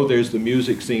 we know there's the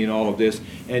music scene, all of this,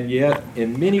 and yet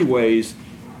in many ways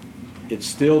it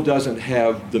still doesn't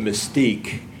have the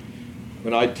mystique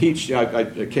when I teach, I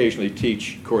occasionally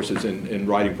teach courses in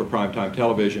writing for primetime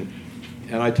television,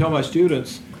 and I tell my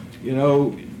students, you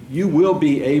know, you will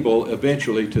be able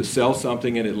eventually to sell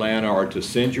something in Atlanta or to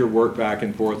send your work back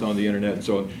and forth on the internet and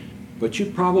so on, but you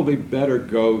probably better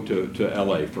go to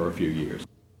LA for a few years.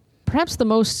 Perhaps the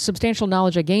most substantial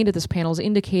knowledge I gained at this panel is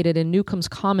indicated in Newcomb's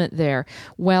comment there.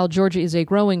 While Georgia is a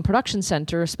growing production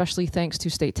center, especially thanks to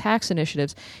state tax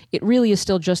initiatives, it really is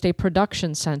still just a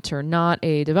production center, not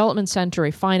a development center,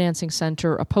 a financing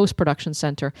center, a post-production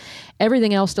center.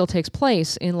 Everything else still takes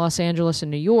place in Los Angeles and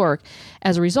New York.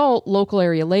 As a result, local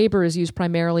area labor is used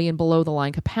primarily in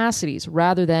below-the-line capacities,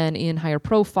 rather than in higher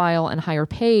profile and higher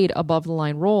paid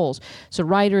above-the-line roles. So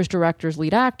writers, directors,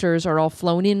 lead actors are all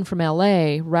flown in from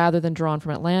L.A. rather than drawn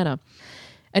from Atlanta.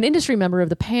 An industry member of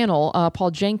the panel,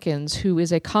 Paul Jenkins, who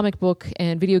is a comic book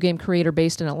and video game creator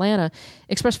based in Atlanta,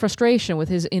 expressed frustration with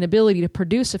his inability to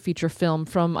produce a feature film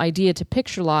from idea to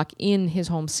picture lock in his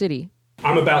home city.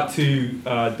 I'm about to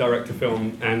direct a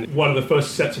film, and one of the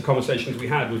first sets of conversations we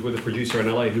had was with a producer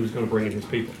in LA who was going to bring in his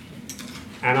people.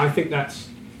 And I think that's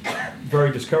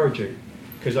very discouraging,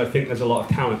 because I think there's a lot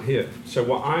of talent here. So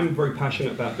what I'm very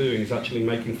passionate about doing is actually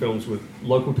making films with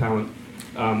local talent,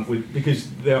 because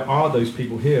there are those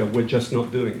people here, we're just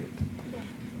not doing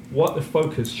it. What the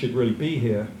focus should really be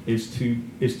here is to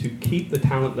keep the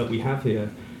talent that we have here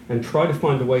and try to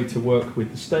find a way to work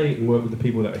with the state and work with the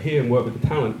people that are here and work with the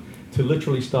talent to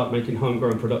literally start making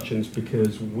homegrown productions,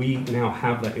 because we now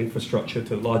have that infrastructure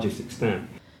to the largest extent.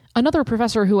 Another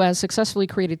professor who has successfully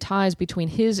created ties between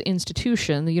his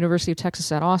institution, the University of Texas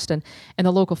at Austin, and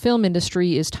the local film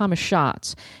industry is Thomas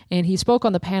Schatz. And he spoke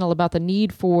on the panel about the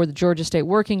need for the Georgia State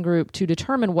Working Group to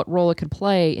determine what role it could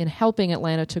play in helping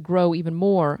Atlanta to grow even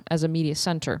more as a media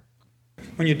center.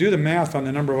 When you do the math on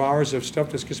the number of hours of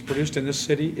stuff that gets produced in this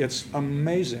city, it's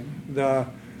amazing. The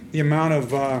amount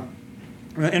of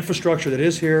infrastructure that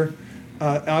is here,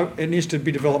 it needs to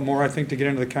be developed more, I think, to get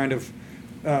into the kind of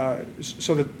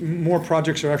so that more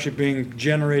projects are actually being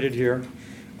generated here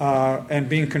and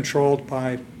being controlled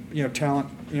by talent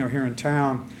here in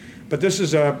town. But this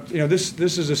is a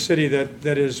this is a city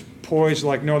that is poised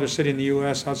like no other city in the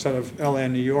U.S. outside of L.A.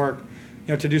 and New York,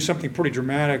 to do something pretty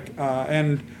dramatic.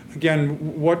 And again,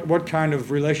 what kind of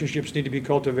relationships need to be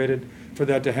cultivated for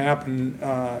that to happen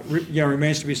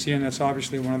remains to be seen. That's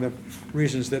obviously one of the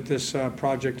reasons that this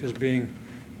project is being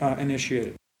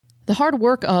initiated. The hard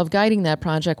work of guiding that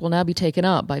project will now be taken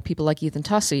up by people like Ethan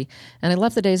Tussey, and I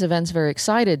left the day's events very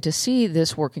excited to see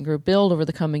this working group build over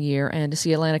the coming year and to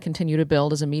see Atlanta continue to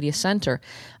build as a media center.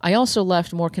 I also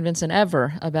left more convinced than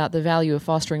ever about the value of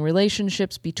fostering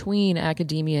relationships between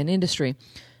academia and industry.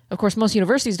 Of course, most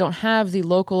universities don't have the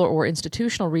local or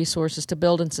institutional resources to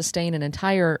build and sustain an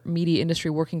entire media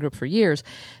industry working group for years,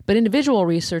 but individual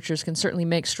researchers can certainly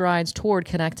make strides toward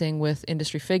connecting with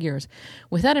industry figures.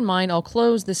 With that in mind, I'll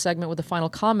close this segment with a final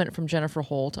comment from Jennifer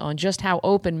Holt on just how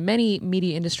open many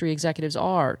media industry executives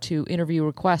are to interview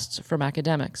requests from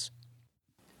academics.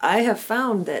 I have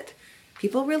found that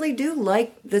people really do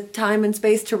like the time and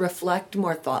space to reflect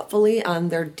more thoughtfully on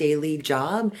their daily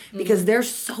job, because they're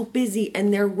so busy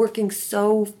and they're working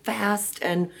so fast,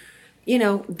 and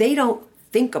they don't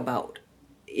think about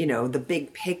the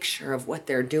big picture of what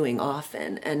they're doing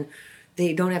often, and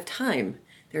they don't have time.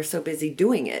 They're so busy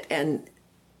doing it, and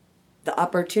the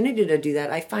opportunity to do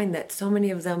that, I find that so many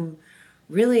of them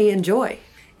really enjoy.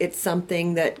 It's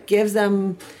something that gives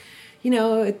them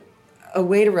a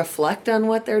way to reflect on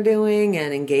what they're doing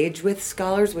and engage with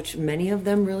scholars, which many of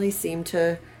them really seem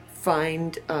to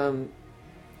find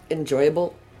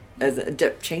enjoyable as a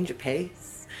change of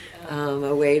pace,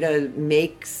 a way to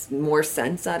make more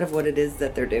sense out of what it is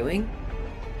that they're doing.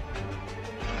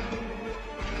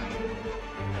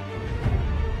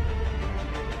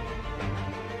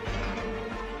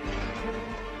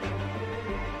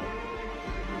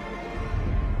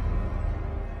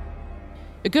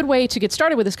 A good way to get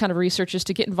started with this kind of research is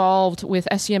to get involved with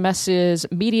SCMS's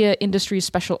Media Industry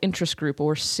Special Interest Group,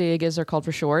 or SIG as they're called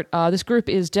for short. This group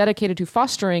is dedicated to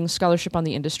fostering scholarship on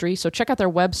the industry, so check out their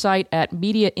website at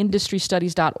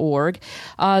mediaindustrystudies.org.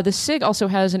 The SIG also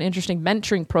has an interesting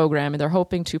mentoring program, and they're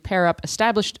hoping to pair up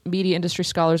established media industry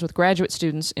scholars with graduate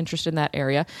students interested in that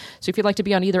area. So if you'd like to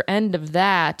be on either end of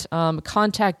that,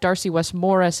 contact Darcy West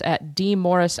Morris at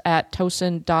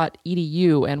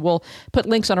dmorris@towson.edu, and we'll put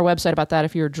links on our website about that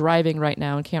if you're driving right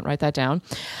now and can't write that down.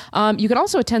 You can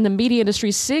also attend the Media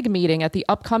Industry SIG meeting at the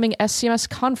upcoming SCMS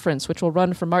conference, which will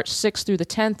run from March 6th through the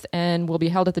 10th and will be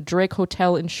held at the Drake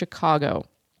Hotel in Chicago.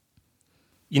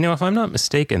 If I'm not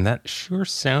mistaken, that sure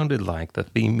sounded like the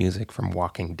theme music from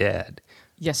Walking Dead.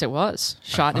 Yes, it was.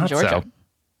 Shot in Georgia. So.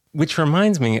 Which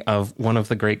reminds me of one of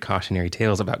the great cautionary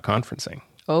tales about conferencing.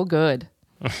 Oh, good.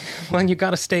 Well, you got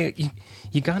to stay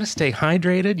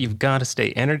hydrated, you've got to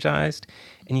stay energized,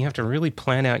 and you have to really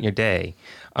plan out your day.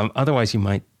 Otherwise, you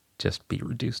might just be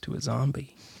reduced to a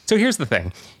zombie. So here's the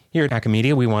thing. Here at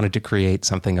Acamedia, we wanted to create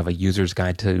something of a user's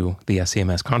guide to the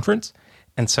SCMS conference.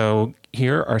 And so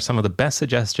here are some of the best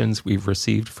suggestions we've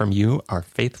received from you, our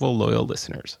faithful, loyal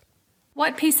listeners.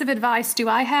 What piece of advice do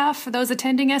I have for those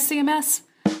attending SCMS?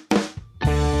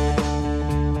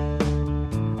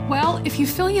 Well, if you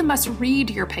feel you must read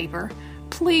your paper,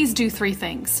 please do 3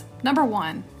 things. Number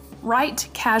 1, write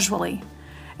casually.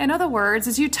 In other words,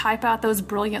 as you type out those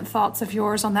brilliant thoughts of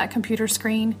yours on that computer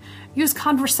screen, use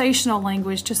conversational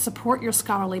language to support your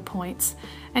scholarly points.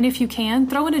 And if you can,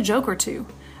 throw in a joke or 2.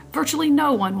 Virtually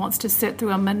no one wants to sit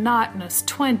through a monotonous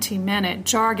 20-minute,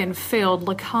 jargon-filled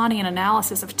Lacanian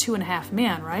analysis of 2.5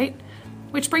 men, right?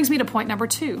 Which brings me to point number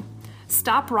 2.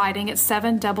 Stop writing at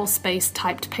 7 double-spaced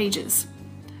typed pages.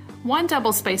 1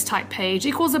 double-spaced typed page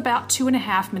equals about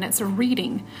 2.5 minutes of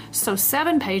reading, so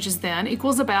 7 pages then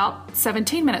equals about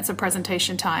 17 minutes of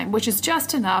presentation time, which is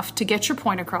just enough to get your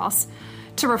point across,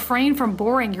 to refrain from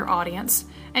boring your audience,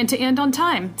 and to end on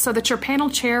time so that your panel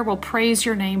chair will praise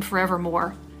your name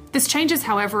forevermore. This changes,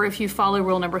 however, if you follow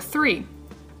rule number 3.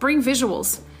 Bring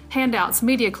visuals, handouts,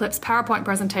 media clips, PowerPoint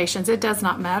presentations, it does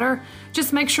not matter.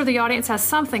 Just make sure the audience has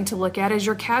something to look at as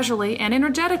you're casually and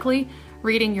energetically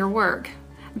reading your work.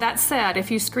 That said,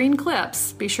 if you screen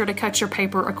clips, be sure to cut your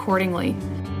paper accordingly.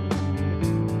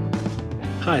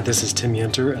 Hi, this is Tim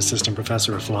Yenter, Assistant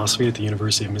Professor of Philosophy at the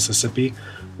University of Mississippi,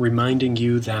 reminding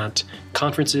you that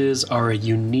conferences are a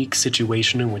unique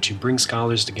situation in which you bring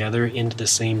scholars together into the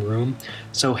same room.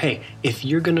 So hey, if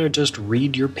you're going to just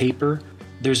read your paper,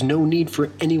 there's no need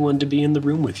for anyone to be in the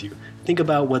room with you. Think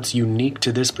about what's unique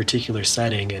to this particular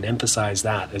setting and emphasize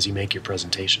that as you make your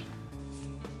presentation.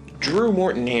 Drew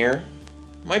Morton here.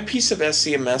 My piece of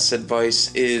SCMS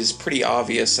advice is pretty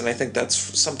obvious, and I think that's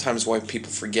sometimes why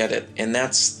people forget it, and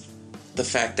that's the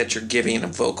fact that you're giving a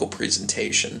vocal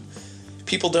presentation.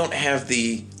 People don't have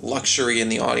the luxury in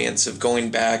the audience of going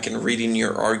back and reading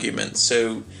your argument,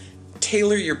 so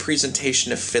tailor your presentation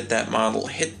to fit that model,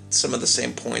 hit some of the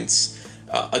same points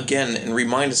again, and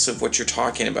remind us of what you're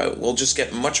talking about. We'll just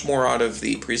get much more out of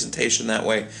the presentation that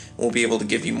way, and we'll be able to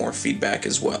give you more feedback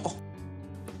as well.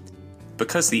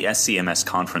 Because the SCMS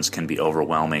conference can be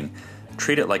overwhelming,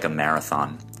 treat it like a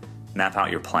marathon. Map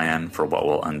out your plan for what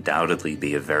will undoubtedly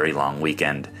be a very long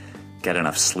weekend. Get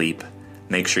enough sleep.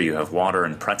 Make sure you have water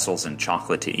and pretzels and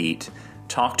chocolate to eat.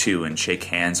 Talk to and shake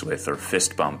hands with or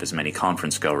fist bump as many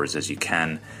conference goers as you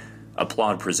can.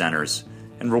 Applaud presenters.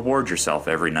 And reward yourself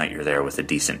every night you're there with a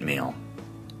decent meal.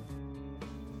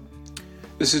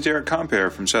 This is Derek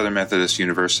Compere from Southern Methodist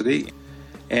University.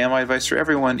 And my advice for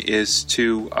everyone is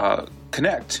to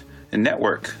connect and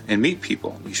network and meet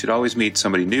people. You should always meet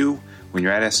somebody new. When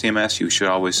you're at SCMS, you should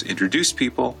always introduce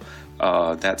people.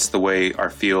 That's the way our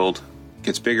field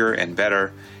gets bigger and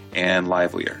better and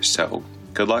livelier. So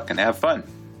good luck and have fun.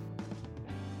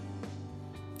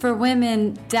 For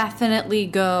women, definitely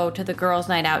go to the girls'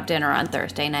 night out dinner on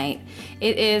Thursday night.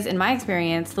 It is, in my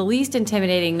experience, the least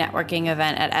intimidating networking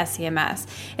event at SCMS.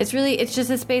 It's just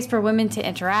a space for women to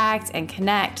interact and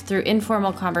connect through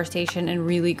informal conversation and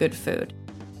really good food.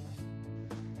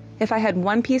 If I had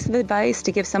one piece of advice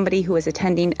to give somebody who is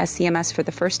attending SCMS for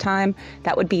the first time,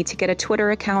 that would be to get a Twitter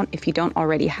account if you don't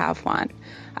already have one.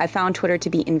 I found Twitter to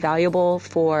be invaluable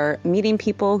for meeting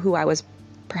people who I was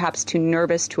perhaps too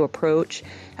nervous to approach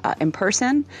in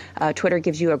person. Twitter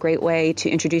gives you a great way to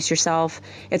introduce yourself.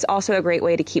 It's also a great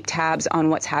way to keep tabs on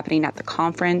what's happening at the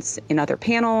conference, in other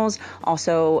panels,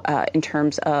 also in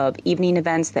terms of evening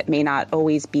events that may not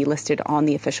always be listed on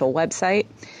the official website.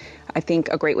 I think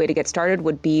a great way to get started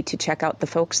would be to check out the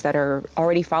folks that are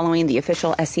already following the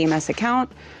official SCMS account,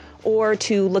 or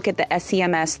to look at the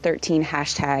SCMS 13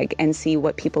 hashtag and see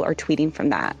what people are tweeting from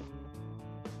that.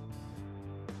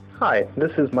 Hi,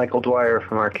 this is Michael Dwyer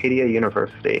from Arcadia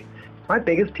University. My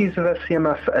biggest piece of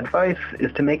SCMS advice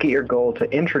is to make it your goal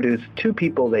to introduce two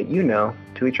people that you know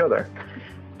to each other.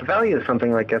 The value of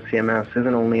something like SCMS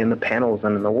isn't only in the panels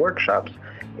and in the workshops,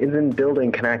 it's in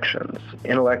building connections,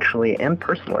 intellectually and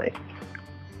personally.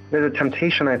 There's a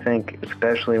temptation, I think,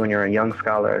 especially when you're a young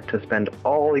scholar, to spend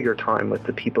all your time with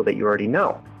the people that you already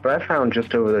know. But I found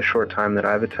just over the short time that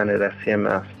I've attended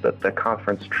SCMS that the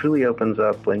conference truly opens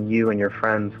up when you and your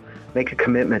friends make a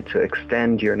commitment to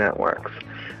extend your networks.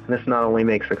 And this not only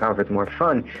makes the conference more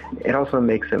fun, it also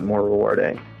makes it more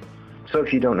rewarding. So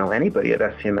if you don't know anybody at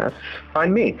SCMS,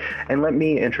 find me and let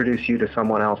me introduce you to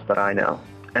someone else that I know.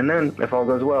 And then, if all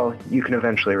goes well, you can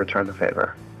eventually return the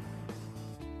favor.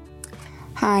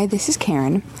 Hi, this is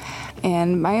Karen,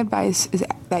 and my advice is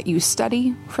that you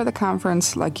study for the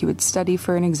conference like you would study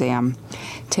for an exam.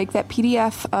 Take that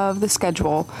PDF of the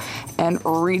schedule and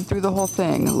read through the whole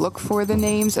thing. Look for the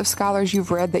names of scholars you've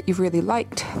read that you've really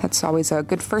liked. That's always a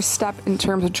good first step in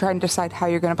terms of trying to decide how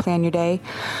you're going to plan your day.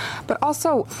 But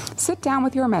also, sit down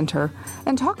with your mentor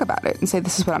and talk about it and say,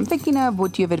 this is what I'm thinking of.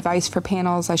 Would you have advice for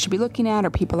panels I should be looking at or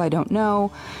people I don't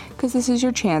know? Because this is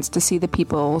your chance to see the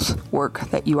people's work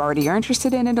that you already are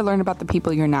interested in and to learn about the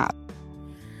people you're not.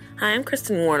 Hi, I'm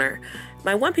Kristen Warner.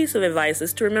 My one piece of advice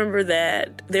is to remember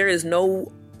that there is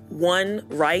no one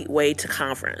right way to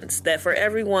conference, that for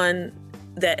everyone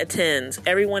that attends,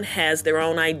 everyone has their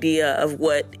own idea of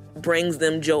what brings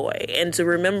them joy, and to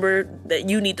remember that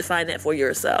you need to find that for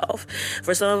yourself.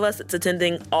 For some of us, it's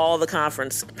attending all the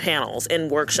conference panels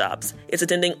and workshops. It's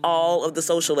attending all of the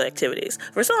social activities.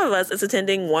 For some of us, it's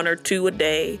attending 1 or 2 a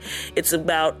day. It's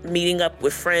about meeting up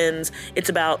with friends. It's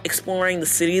about exploring the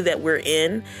city that we're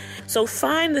in. So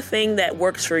find the thing that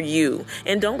works for you,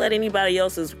 and don't let anybody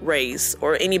else's race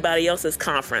or anybody else's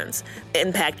conference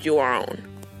impact your own.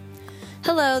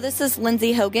 Hello, this is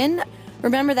Lindsay Hogan.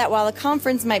 Remember that while the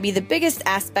conference might be the biggest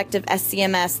aspect of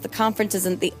SCMS, the conference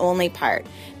isn't the only part.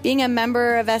 Being a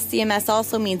member of SCMS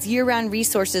also means year-round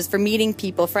resources for meeting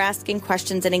people, for asking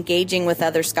questions and engaging with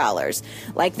other scholars.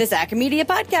 Like this Acamedia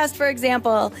podcast, for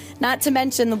example. Not to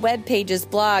mention the web pages,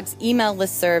 blogs, email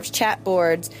listservs, chat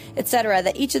boards, etc.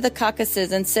 that each of the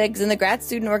caucuses and SIGs and the grad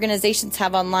student organizations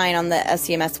have online on the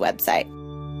SCMS website.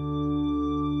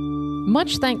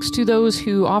 Much thanks to those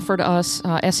who offered us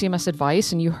SCMS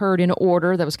advice, and you heard in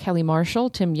order, that was Kelly Marshall,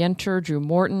 Tim Yenter, Drew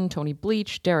Morton, Tony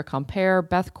Bleach, Derek Compere,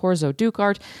 Beth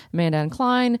Corzo-Dukart, Amanda Ann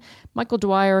Klein, Michael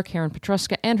Dwyer, Karen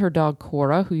Petruska, and her dog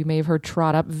Cora, who you may have heard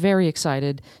trot up, very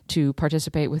excited to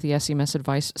participate with the SCMS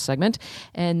advice segment.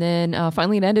 And then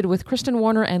finally it ended with Kristen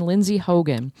Warner and Lindsay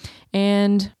Hogan.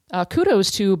 And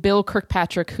kudos to Bill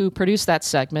Kirkpatrick, who produced that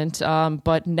segment,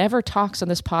 but never talks on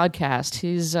this podcast.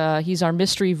 He's our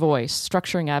mystery voice,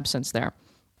 structuring absence there.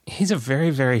 He's a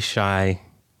very, very shy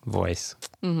voice.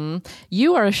 Mm-hmm.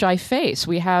 You are a shy face.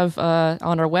 We have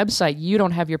on our website, you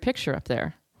don't have your picture up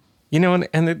there. You know,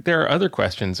 and there are other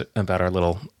questions about our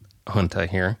little junta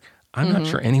here. I'm not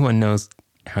sure anyone knows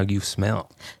how you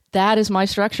smell. That is my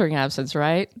structuring absence,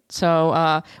 right?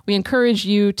 So we encourage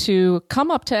you to come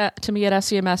up to me at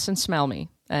SCMS and smell me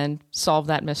and solve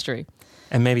that mystery.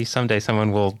 And maybe someday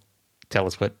someone will tell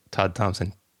us what Todd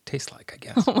Thompson tastes like, I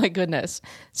guess. Oh, my goodness.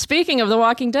 Speaking of The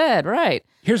Walking Dead, right.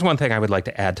 Here's one thing I would like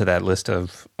to add to that list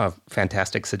of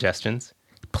fantastic suggestions.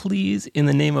 Please, in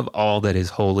the name of all that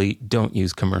is holy, don't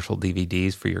use commercial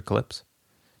DVDs for your clips.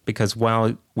 Because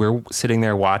while we're sitting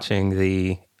there watching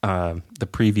the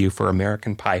preview for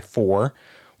American Pie 4,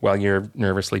 while you're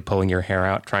nervously pulling your hair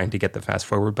out trying to get the fast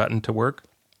forward button to work,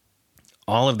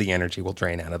 all of the energy will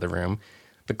drain out of the room.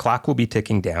 The clock will be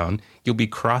ticking down. You'll be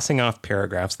crossing off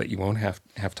paragraphs that you won't have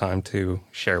time to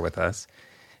share with us.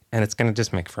 And it's going to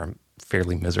just make for a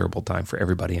fairly miserable time for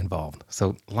everybody involved.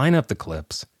 So line up the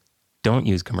clips. Don't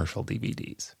use commercial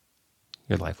DVDs.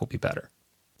 Your life will be better.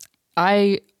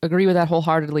 I agree with that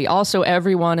wholeheartedly. Also,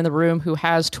 everyone in the room who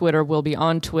has Twitter will be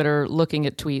on Twitter looking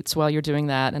at tweets while you're doing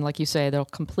that. And like you say, they'll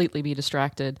completely be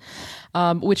distracted.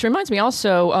 Which reminds me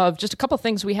also of just a couple of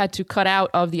things we had to cut out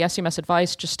of the SCMS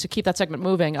advice just to keep that segment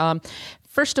moving.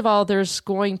 First of all, there's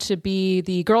going to be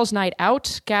the Girls' Night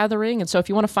Out gathering. And so if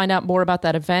you want to find out more about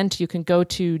that event, you can go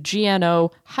to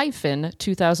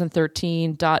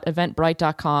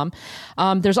gno-2013.eventbrite.com.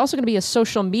 There's also going to be a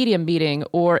social media meeting,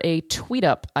 or a tweet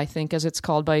up, I think, as it's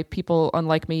called by people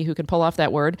unlike me who can pull off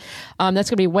that word. That's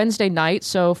going to be Wednesday night.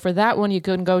 So for that one, you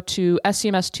can go to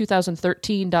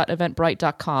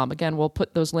scms2013.eventbrite.com. Again, we'll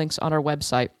put those links on our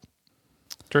website.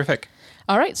 Terrific.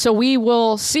 All right, so we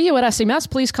will see you at SCMS.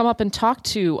 Please come up and talk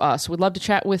to us. We'd love to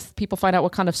chat with people, find out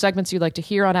what kind of segments you'd like to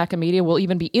hear on Acamedia. We'll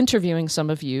even be interviewing some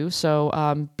of you,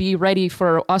 so be ready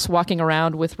for us walking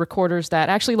around with recorders that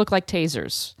actually look like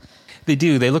tasers. They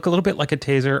do. They look a little bit like a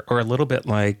taser, or a little bit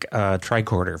like a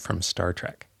tricorder from Star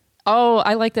Trek. Oh,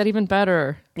 I like that even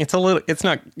better. It's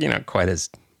not, quite as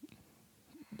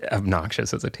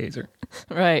obnoxious as a taser.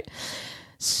 Right.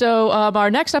 So our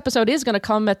next episode is going to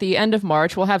come at the end of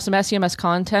March. We'll have some SCMS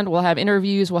content. We'll have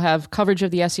interviews. We'll have coverage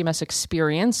of the SCMS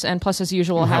experience. And plus, as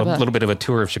usual, we'll have a little bit of a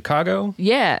tour of Chicago.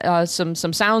 Yeah, some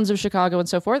sounds of Chicago and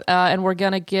so forth. And we're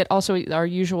going to get also our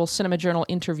usual Cinema Journal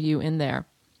interview in there.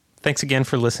 Thanks again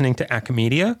for listening to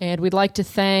Acamedia. And we'd like to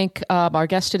thank our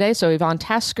guests today, so Yvonne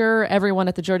Tasker, everyone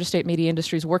at the Georgia State Media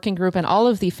Industries Working Group, and all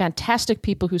of the fantastic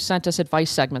people who sent us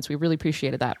advice segments. We really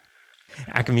appreciated that.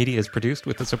 Acamedia is produced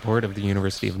with the support of the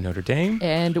University of Notre Dame.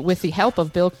 And with the help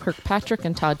of Bill Kirkpatrick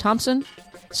and Todd Thompson.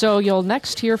 So you'll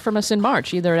next hear from us in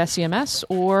March, either at SCMS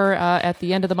or at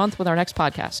the end of the month with our next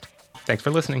podcast. Thanks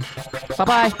for listening.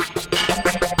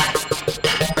 Bye-bye.